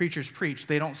 when preachers preach,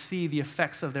 they don't see the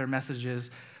effects of their messages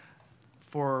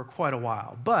for quite a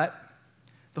while. But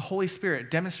the Holy Spirit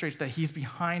demonstrates that he's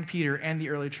behind Peter and the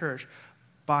early church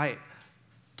by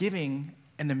giving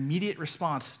an immediate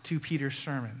response to Peter's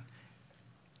sermon.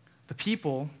 The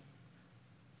people,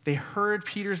 they heard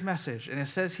Peter's message, and it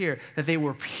says here that they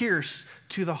were pierced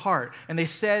to the heart. And they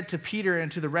said to Peter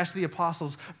and to the rest of the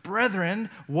apostles, "Brethren,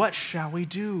 what shall we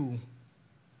do?"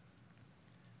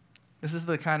 This is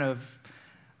the kind of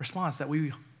response that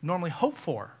we normally hope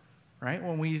for, right?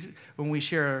 When we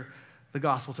share the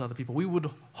gospel to other people. We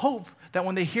would hope that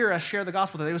when they hear us share the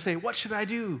gospel, that they would say, "What should I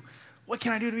do? What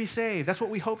can I do to be saved? That's what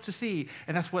we hope to see.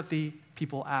 And that's what the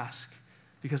people ask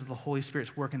because of the Holy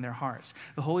Spirit's work in their hearts.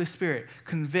 The Holy Spirit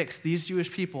convicts these Jewish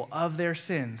people of their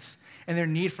sins and their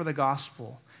need for the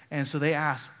gospel. And so they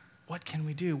ask, what can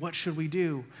we do? What should we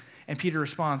do? And Peter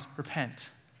responds, repent.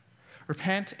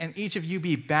 Repent, and each of you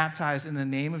be baptized in the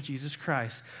name of Jesus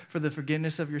Christ for the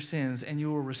forgiveness of your sins, and you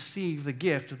will receive the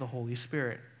gift of the Holy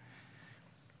Spirit.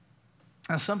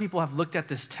 Now, some people have looked at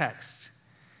this text,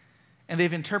 and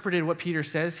they've interpreted what Peter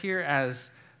says here as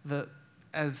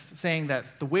saying that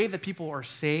the way that people are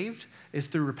saved is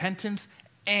through repentance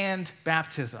and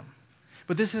baptism.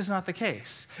 But this is not the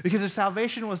case. Because if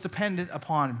salvation was dependent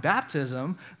upon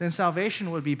baptism, then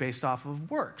salvation would be based off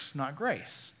of works, not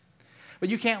grace. But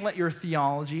you can't let your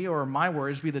theology or my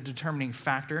words be the determining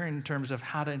factor in terms of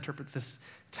how to interpret this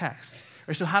text.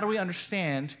 Right, so how do we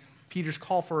understand Peter's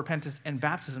call for repentance and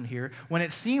baptism here when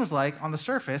it seems like on the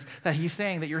surface that he's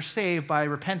saying that you're saved by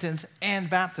repentance and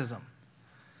baptism?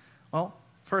 Well,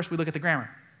 first we look at the grammar.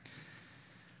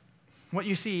 What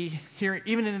you see here,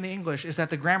 even in the English, is that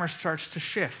the grammar starts to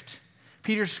shift.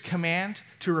 Peter's command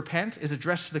to repent is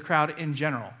addressed to the crowd in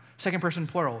general. Second person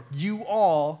plural, you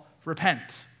all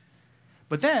repent.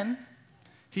 But then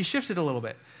he shifts it a little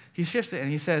bit. He shifts it and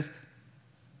he says,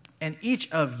 and each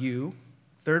of you,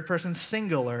 third person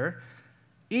singular,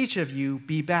 each of you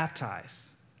be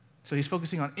baptized. So he's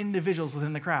focusing on individuals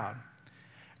within the crowd.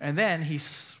 And then he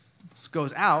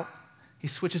goes out, he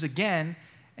switches again,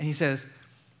 and he says,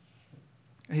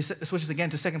 and he switches again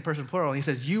to second person plural, and he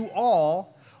says, you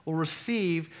all will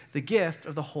receive the gift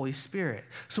of the Holy Spirit.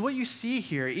 So what you see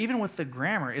here, even with the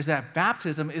grammar, is that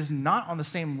baptism is not on the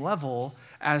same level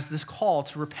as this call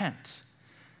to repent.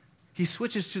 He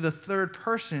switches to the third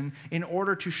person in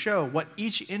order to show what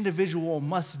each individual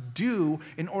must do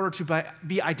in order to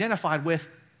be identified with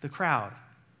the crowd,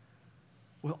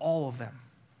 with all of them.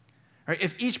 Right?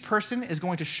 If each person is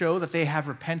going to show that they have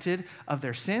repented of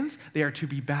their sins, they are to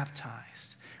be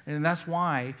baptized. And that's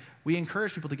why we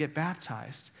encourage people to get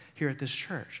baptized here at this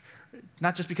church.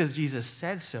 Not just because Jesus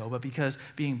said so, but because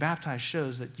being baptized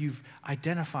shows that you've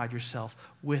identified yourself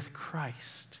with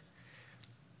Christ.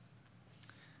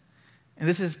 And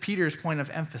this is Peter's point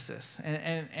of emphasis.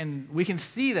 And we can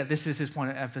see that this is his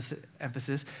point of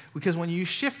emphasis because when you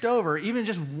shift over, even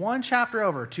just one chapter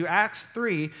over to Acts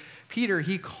 3, Peter,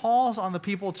 he calls on the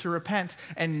people to repent.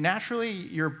 And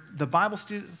naturally, the Bible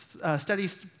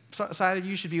studies side of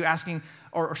you should be asking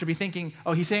or should be thinking,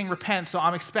 oh, he's saying repent, so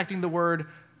I'm expecting the word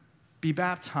be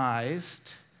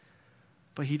baptized.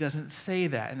 But he doesn't say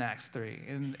that in Acts 3.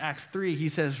 In Acts 3, he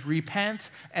says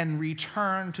repent and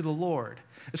return to the Lord.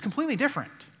 It's completely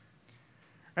different.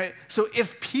 Right? So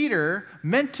if Peter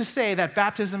meant to say that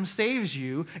baptism saves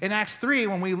you, in Acts 3,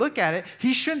 when we look at it,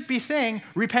 he shouldn't be saying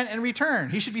repent and return.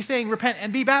 He should be saying repent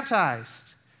and be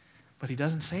baptized. But he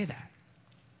doesn't say that.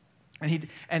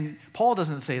 And Paul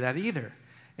doesn't say that either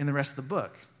in the rest of the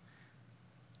book.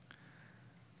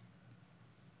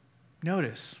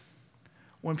 Notice,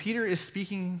 when Peter is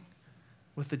speaking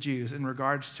with the Jews in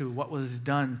regards to what was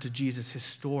done to Jesus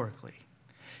historically,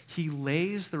 he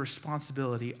lays the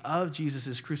responsibility of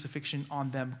Jesus' crucifixion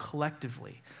on them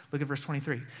collectively. Look at verse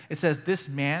 23. It says, this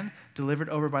man, delivered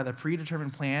over by the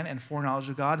predetermined plan and foreknowledge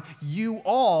of God, you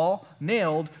all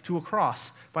nailed to a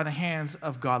cross by the hands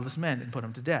of godless men and put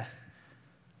him to death.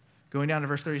 Going down to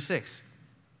verse 36.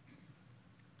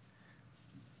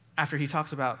 After he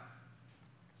talks about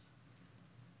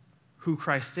who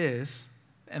Christ is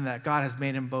and that God has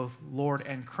made him both Lord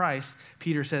and Christ,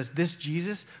 Peter says, this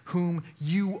Jesus whom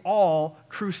you all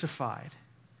crucified.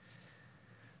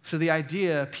 So the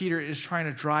idea Peter is trying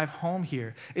to drive home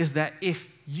here is that if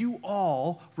you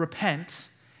all repent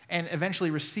and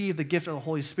eventually receive the gift of the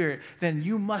Holy Spirit, then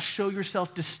you must show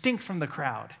yourself distinct from the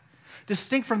crowd,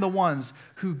 distinct from the ones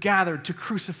who gathered to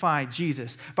crucify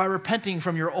Jesus by repenting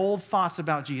from your old thoughts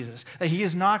about Jesus, that he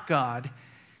is not God,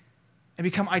 and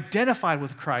become identified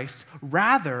with Christ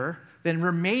rather than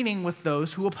remaining with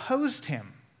those who opposed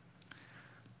him.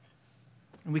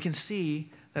 And we can see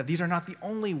that these are not the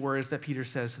only words that Peter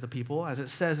says to the people, as it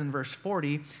says in verse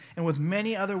 40, and with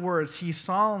many other words he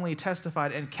solemnly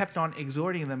testified and kept on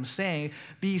exhorting them, saying,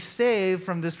 be saved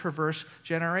from this perverse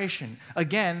generation.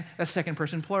 Again, that's second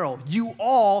person plural. You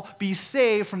all be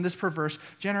saved from this perverse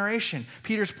generation.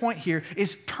 Peter's point here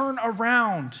is turn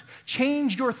around,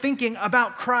 change your thinking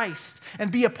about Christ, and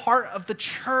be a part of the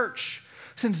church.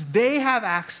 Since they have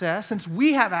access, since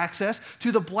we have access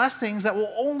to the blessings that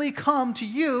will only come to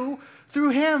you through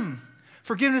him.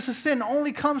 Forgiveness of sin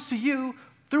only comes to you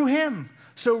through him.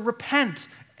 So repent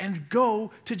and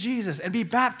go to Jesus and be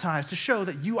baptized to show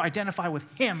that you identify with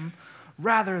him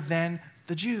rather than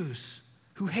the Jews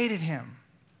who hated him.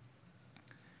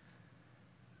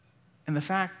 And the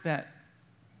fact that,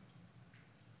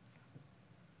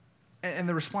 and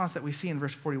the response that we see in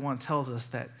verse 41 tells us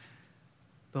that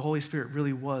the Holy Spirit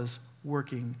really was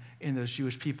working in those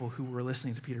Jewish people who were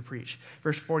listening to Peter preach.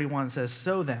 Verse 41 says,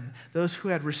 "So then, those who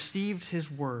had received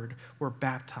his word were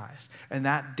baptized, and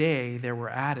that day there were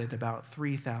added about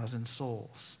 3,000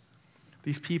 souls."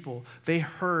 These people, they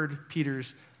heard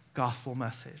Peter's gospel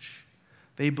message.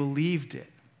 They believed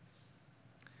it.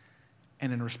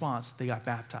 And in response, they got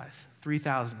baptized.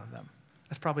 3,000 of them.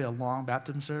 That's probably a long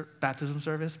baptism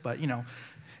service, but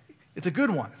it's a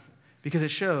good one because it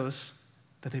shows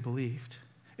that they believed.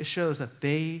 It shows that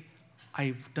they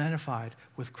identified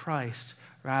with Christ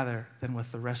rather than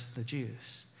with the rest of the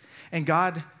Jews. And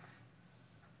God,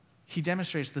 he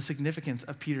demonstrates the significance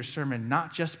of Peter's sermon,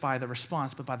 not just by the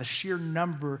response, but by the sheer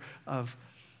number of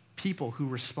people who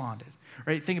responded.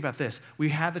 Right? Think about this. We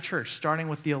had the church starting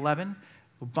with the 11,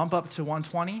 we'll bump up to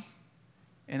 120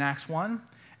 in Acts 1,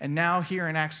 and now here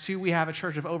in Acts 2, we have a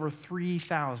church of over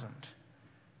 3,000.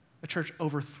 A church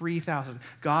over 3,000.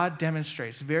 God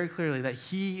demonstrates very clearly that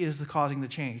he is causing the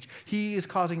change. He is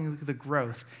causing the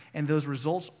growth, and those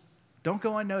results don't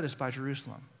go unnoticed by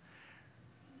Jerusalem.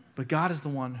 But God is the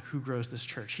one who grows this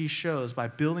church. He shows by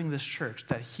building this church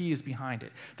that he is behind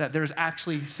it, that there's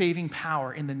actually saving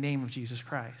power in the name of Jesus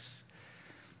Christ.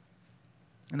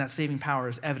 And that saving power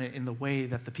is evident in the way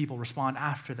that the people respond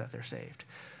after that they're saved.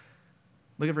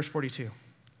 Look at verse 42.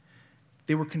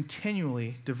 They were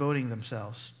continually devoting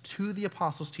themselves to the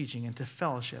apostles' teaching and to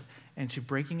fellowship and to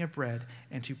breaking of bread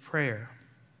and to prayer.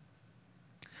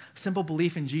 Simple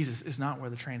belief in Jesus is not where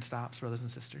the train stops, brothers and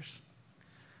sisters.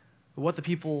 But what the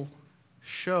people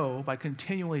show by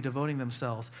continually devoting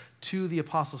themselves to the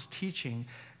apostles' teaching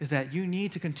is that you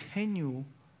need to continue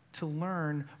to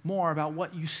learn more about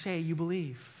what you say you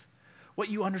believe, what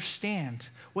you understand,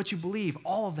 what you believe,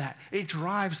 all of that. It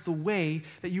drives the way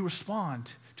that you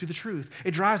respond to the truth.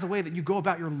 It drives the way that you go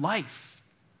about your life.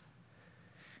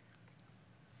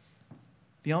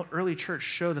 The early church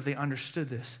showed that they understood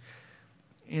this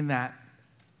in that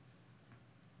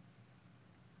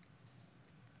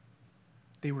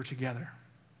they were together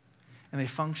and they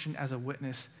functioned as a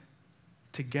witness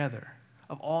together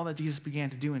of all that Jesus began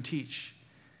to do and teach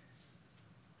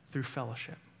through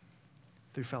fellowship.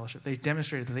 Through fellowship. They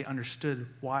demonstrated that they understood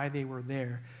why they were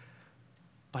there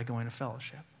by going to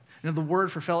fellowship. The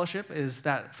word for fellowship is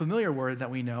that familiar word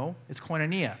that we know. It's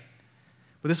koinonia.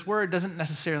 But this word doesn't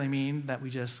necessarily mean that we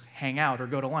just hang out or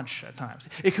go to lunch at times.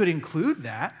 It could include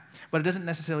that, but it doesn't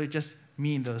necessarily just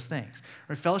mean those things.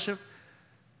 Right? Fellowship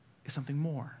is something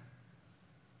more.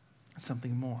 It's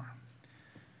something more.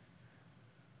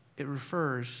 It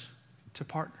refers to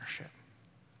partnership.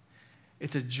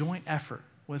 It's a joint effort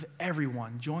with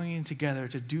everyone joining together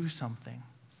to do something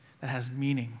that has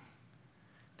meaning.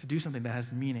 To do something that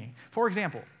has meaning. For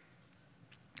example,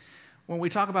 when we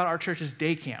talk about our church's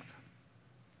day camp,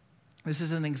 this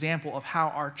is an example of how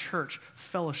our church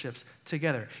fellowships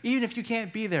together. Even if you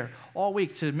can't be there all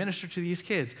week to minister to these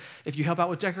kids, if you help out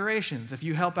with decorations, if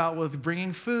you help out with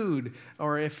bringing food,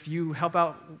 or if you help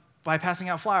out by passing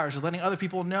out flyers or letting other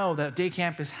people know that day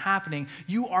camp is happening,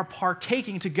 you are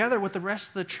partaking together with the rest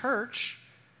of the church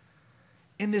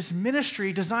in this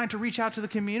ministry designed to reach out to the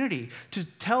community, to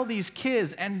tell these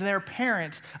kids and their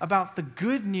parents about the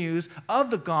good news of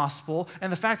the gospel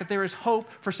and the fact that there is hope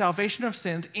for salvation of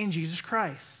sins in Jesus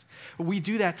Christ. We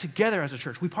do that together as a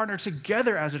church. We partner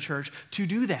together as a church to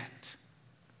do that.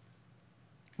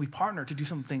 We partner to do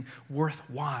something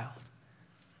worthwhile.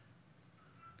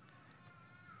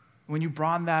 When you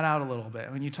broaden that out a little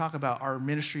bit, when you talk about our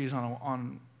ministries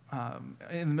in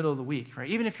the middle of the week, right?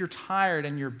 Even if you're tired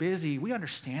and you're busy, we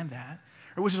understand that.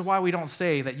 Which is why we don't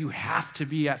say that you have to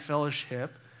be at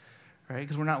fellowship, right?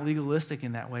 Because we're not legalistic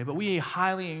in that way. But we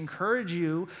highly encourage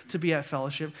you to be at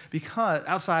fellowship because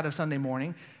outside of Sunday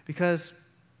morning, because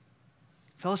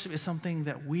fellowship is something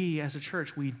that we as a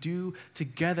church, we do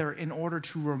together in order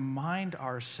to remind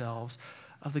ourselves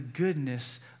of the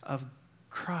goodness of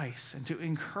Christ and to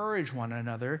encourage one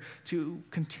another to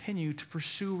continue to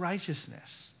pursue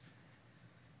righteousness.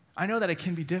 I know that it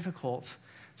can be difficult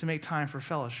to make time for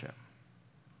fellowship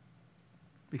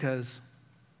because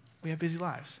we have busy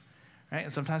lives, right?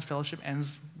 And sometimes fellowship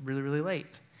ends really, really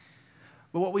late.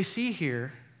 But what we see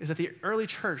here is that the early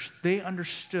church, they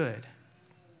understood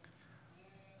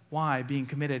why being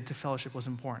committed to fellowship was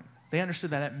important. They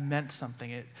understood that it meant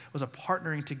something. It was a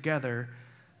partnering together,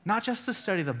 not just to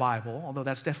study the Bible, although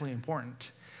that's definitely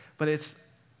important, but it's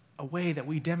a way that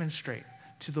we demonstrate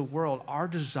to the world our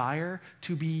desire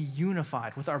to be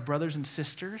unified with our brothers and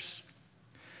sisters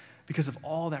because of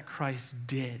all that Christ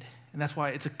did. And that's why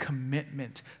it's a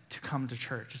commitment to come to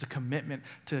church. It's a commitment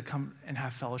to come and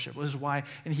have fellowship. Which is why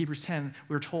in Hebrews 10,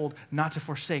 we were told not to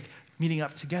forsake meeting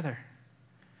up together.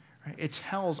 Right? It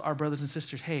tells our brothers and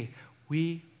sisters, hey,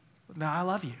 I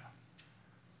love you.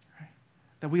 Right?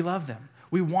 That we love them.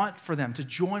 We want for them to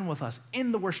join with us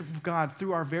in the worship of God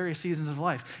through our various seasons of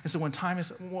life. And so when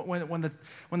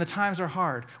the times are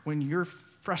hard, when you're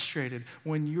frustrated,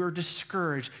 when you're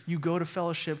discouraged, you go to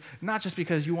fellowship, not just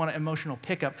because you want an emotional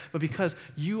pickup, but because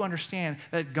you understand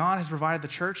that God has provided the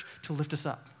church to lift us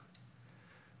up,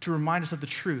 to remind us of the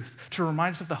truth, to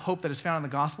remind us of the hope that is found in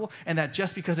the gospel, and that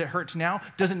just because it hurts now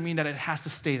doesn't mean that it has to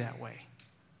stay that way.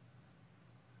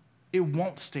 It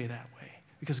won't stay that way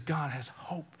because God has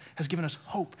hope, has given us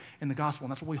hope in the gospel,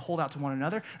 and that's what we hold out to one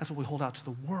another. That's what we hold out to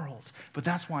the world. But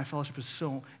that's why fellowship is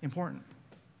so important.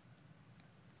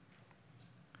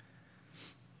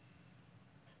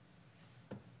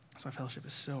 That's why fellowship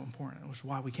is so important, which is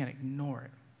why we can't ignore it.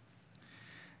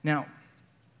 Now,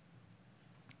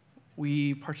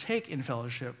 we partake in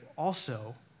fellowship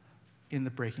also in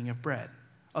the breaking of bread,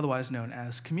 otherwise known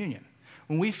as communion.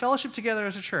 When we fellowship together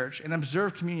as a church and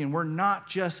observe communion, we're not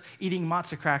just eating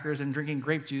matzah crackers and drinking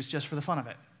grape juice just for the fun of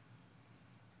it.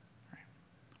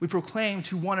 We proclaim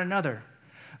to one another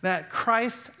that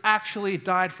Christ actually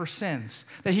died for sins,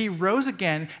 that he rose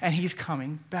again and he's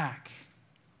coming back.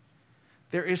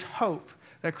 There is hope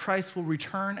that Christ will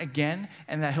return again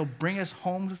and that he'll bring us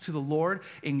home to the Lord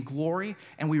in glory,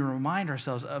 and we remind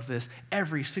ourselves of this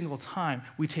every single time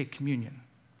we take communion.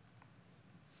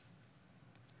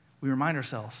 We remind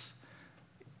ourselves,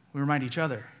 we remind each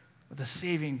other that the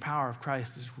saving power of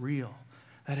Christ is real,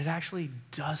 that it actually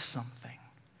does something.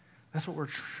 That's what we're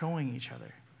showing each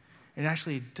other. It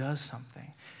actually does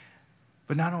something.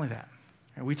 But not only that,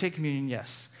 we take communion,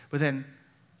 yes, but then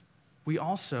we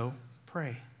also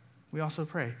pray. We also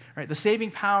pray. Right? The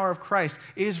saving power of Christ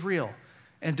is real,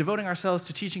 and devoting ourselves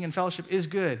to teaching and fellowship is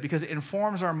good because it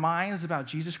informs our minds about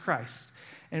Jesus Christ,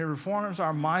 and it informs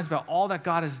our minds about all that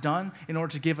God has done in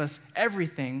order to give us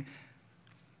everything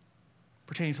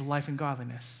pertaining to life and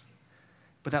godliness.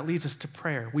 But that leads us to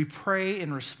prayer. We pray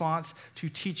in response to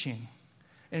teaching,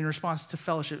 in response to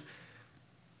fellowship,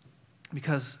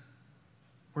 because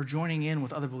we're joining in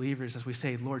with other believers as we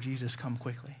say, Lord Jesus, come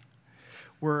quickly.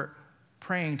 We're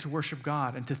praying to worship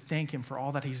God and to thank him for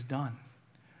all that he's done.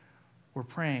 We're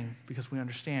praying because we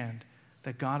understand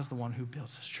that God is the one who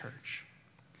builds his church.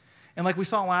 And like we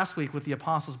saw last week with the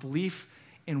apostles, belief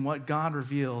in what God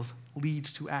reveals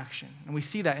leads to action. And we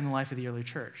see that in the life of the early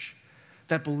church.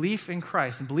 That belief in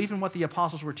Christ and belief in what the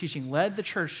apostles were teaching led the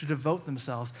church to devote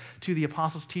themselves to the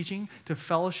apostles' teaching, to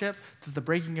fellowship, to the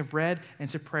breaking of bread, and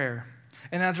to prayer.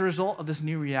 And as a result of this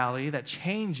new reality that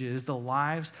changes the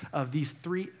lives of this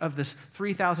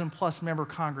 3,000 plus member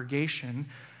congregation,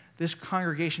 this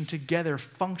congregation together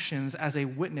functions as a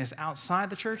witness outside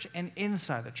the church and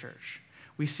inside the church.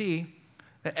 We see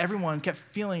that everyone kept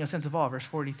feeling a sense of awe, verse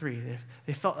 43.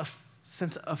 They felt a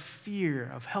sense of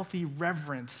fear, of healthy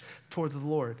reverence towards the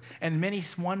Lord. And many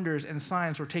wonders and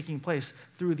signs were taking place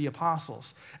through the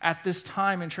apostles. At this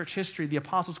time in church history, the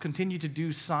apostles continued to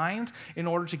do signs in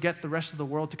order to get the rest of the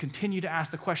world to continue to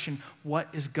ask the question, what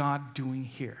is God doing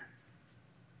here?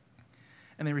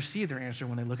 And they receive their answer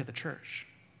when they look at the church.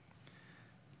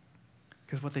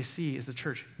 Because what they see is the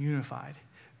church unified,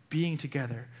 being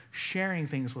together, sharing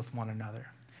things with one another,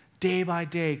 day by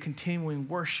day continuing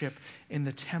worship in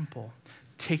the temple,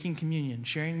 taking communion,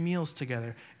 sharing meals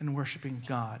together, and worshiping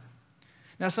God.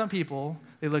 Now, some people,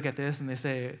 they look at this and they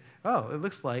say, oh, it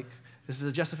looks like this is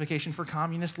a justification for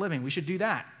communist living. We should do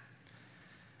that.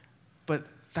 But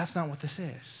that's not what this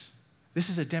is. This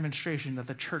is a demonstration that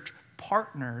the church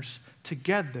partners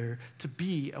together to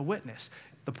be a witness.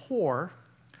 The poor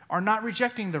are not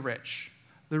rejecting the rich.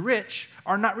 The rich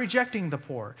are not rejecting the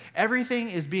poor. Everything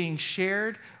is being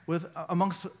shared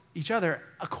amongst each other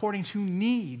according to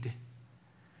need.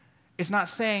 It's not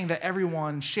saying that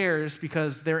everyone shares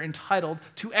because they're entitled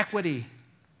to equity,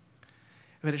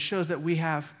 but it shows that we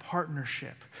have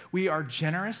partnership. We are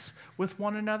generous with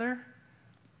one another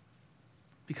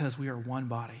because we are one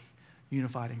body,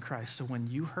 unified in Christ. So when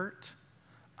you hurt,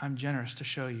 I'm generous to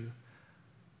show you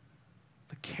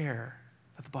the care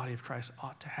that the body of Christ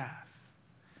ought to have.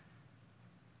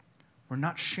 We're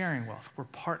not sharing wealth, we're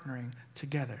partnering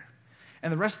together.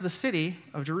 And the rest of the city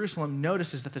of Jerusalem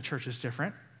notices that the church is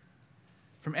different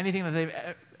from anything that they've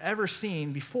ever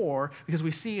seen before, because we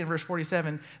see in verse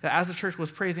 47 that as the church was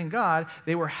praising God,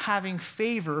 they were having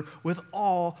favor with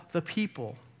all the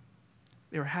people.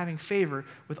 They were having favor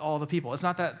with all the people. It's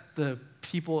not that the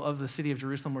people of the city of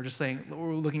Jerusalem were just saying,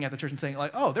 were looking at the church and saying,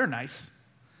 like, oh, they're nice.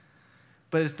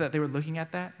 But it's that they were looking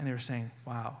at that and they were saying,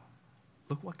 wow,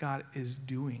 look what God is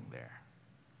doing there.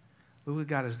 Look what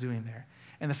God is doing there.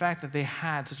 And the fact that they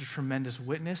had such a tremendous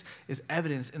witness is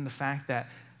evidence in the fact that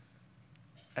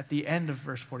at the end of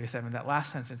verse 47, that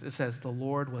last sentence, it says, the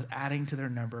Lord was adding to their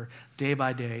number day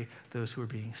by day those who were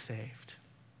being saved.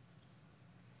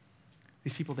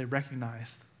 These people, they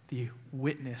recognized the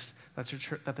witness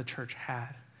that the church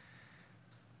had.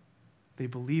 They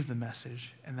believed the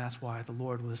message, and that's why the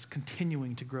Lord was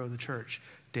continuing to grow the church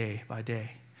day by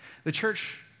day. The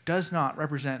church does not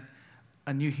represent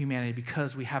a new humanity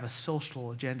because we have a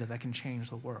social agenda that can change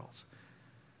the world.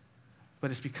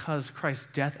 But it's because Christ's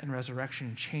death and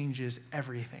resurrection changes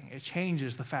everything. It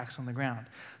changes the facts on the ground.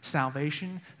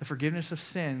 Salvation, the forgiveness of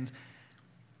sins,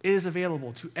 is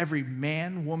available to every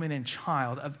man, woman, and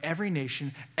child of every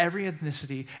nation, every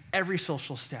ethnicity, every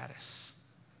social status.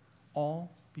 All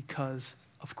because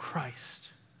of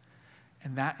Christ.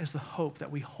 And that is the hope that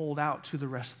we hold out to the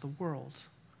rest of the world.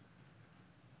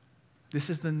 This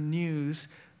is the news,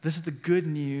 this is the good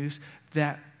news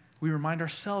that we remind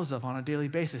ourselves of on a daily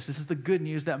basis. This is the good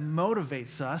news that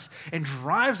motivates us and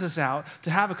drives us out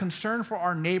to have a concern for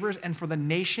our neighbors and for the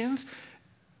nations.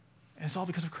 And it's all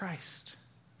because of Christ.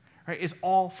 Right? It's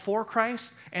all for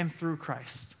Christ and through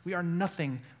Christ. We are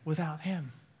nothing without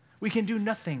him. We can do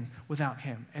nothing without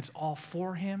him. It's all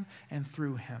for him and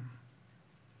through him.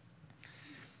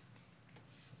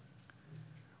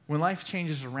 When life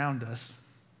changes around us,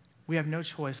 we have no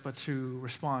choice but to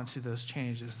respond to those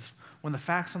changes. When the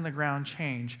facts on the ground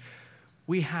change,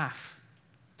 we have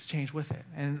to change with it.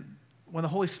 And when the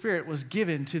Holy Spirit was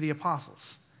given to the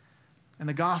apostles and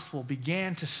the gospel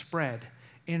began to spread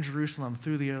in Jerusalem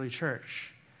through the early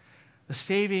church, the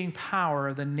saving power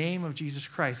of the name of Jesus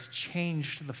Christ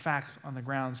changed the facts on the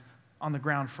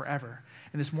ground forever.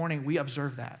 And this morning we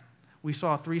observed that. We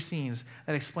saw 3 scenes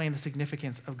that explain the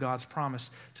significance of God's promise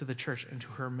to the church and to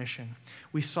her mission.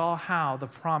 We saw how the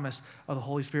promise of the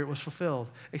Holy Spirit was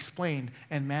fulfilled, explained,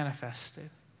 and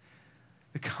manifested.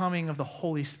 The coming of the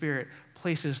Holy Spirit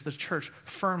places the church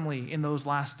firmly in those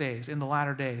last days, in the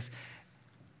latter days.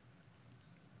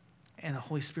 And the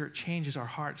Holy Spirit changes our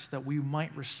hearts that we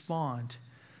might respond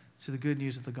to the good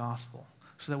news of the gospel,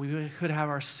 so that we could have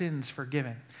our sins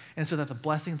forgiven, and so that the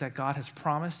blessings that God has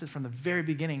promised from the very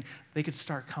beginning, they could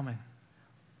start coming.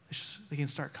 They can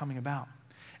start coming about.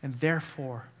 And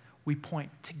therefore, we point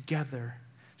together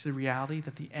to the reality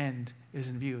that the end is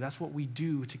in view. That's what we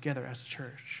do together as a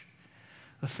church.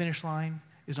 The finish line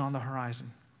is on the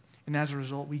horizon. And as a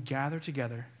result, we gather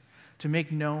together to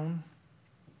make known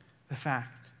the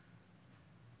fact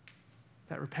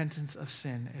that repentance of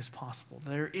sin is possible.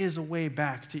 There is a way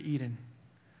back to Eden.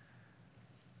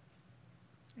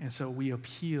 And so we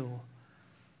appeal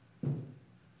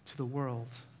to the world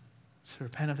to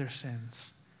repent of their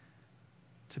sins,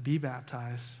 to be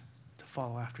baptized, to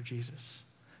follow after Jesus.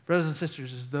 Brothers and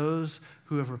sisters, as those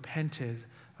who have repented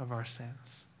of our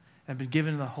sins and been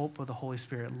given the hope of the Holy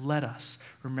Spirit, let us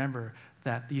remember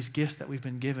that these gifts that we've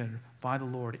been given by the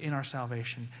Lord in our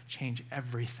salvation change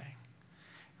everything.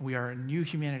 And we are a new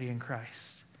humanity in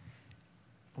Christ.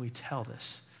 We tell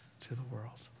this to the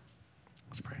world.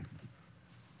 Let's pray.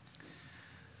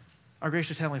 Our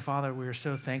gracious Heavenly Father, we are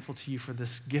so thankful to you for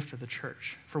this gift of the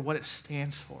church, for what it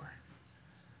stands for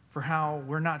how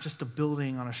we're not just a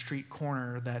building on a street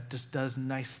corner that just does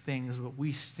nice things, but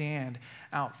we stand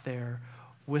out there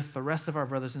with the rest of our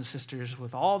brothers and sisters,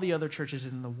 with all the other churches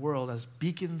in the world as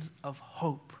beacons of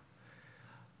hope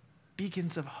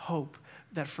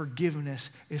that forgiveness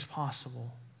is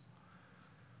possible.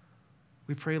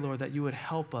 We pray, Lord, that you would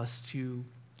help us to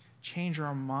change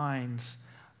our minds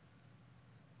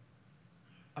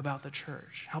about the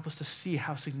church. Help us to see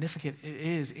how significant it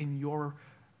is in your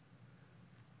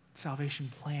salvation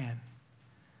plan.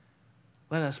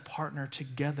 Let us partner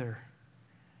together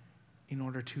in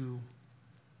order to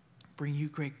bring you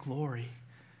great glory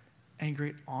and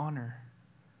great honor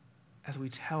as we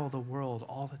tell the world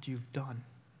all that you've done.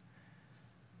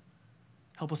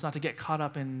 Help us not to get caught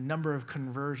up in number of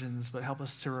conversions, but help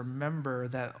us to remember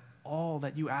that all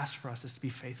that you ask for us is to be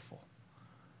faithful.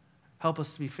 Help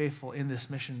us to be faithful in this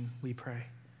mission, we pray.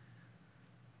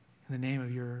 In the name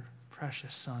of your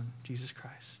precious Son, Jesus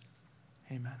Christ.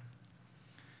 Amen.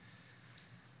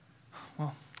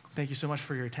 Well, thank you so much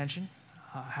for your attention.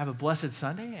 Have a blessed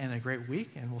Sunday and a great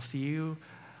week, and we'll see you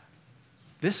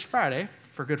this Friday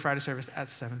for Good Friday service at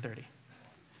 7:30.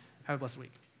 Have a blessed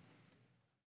week.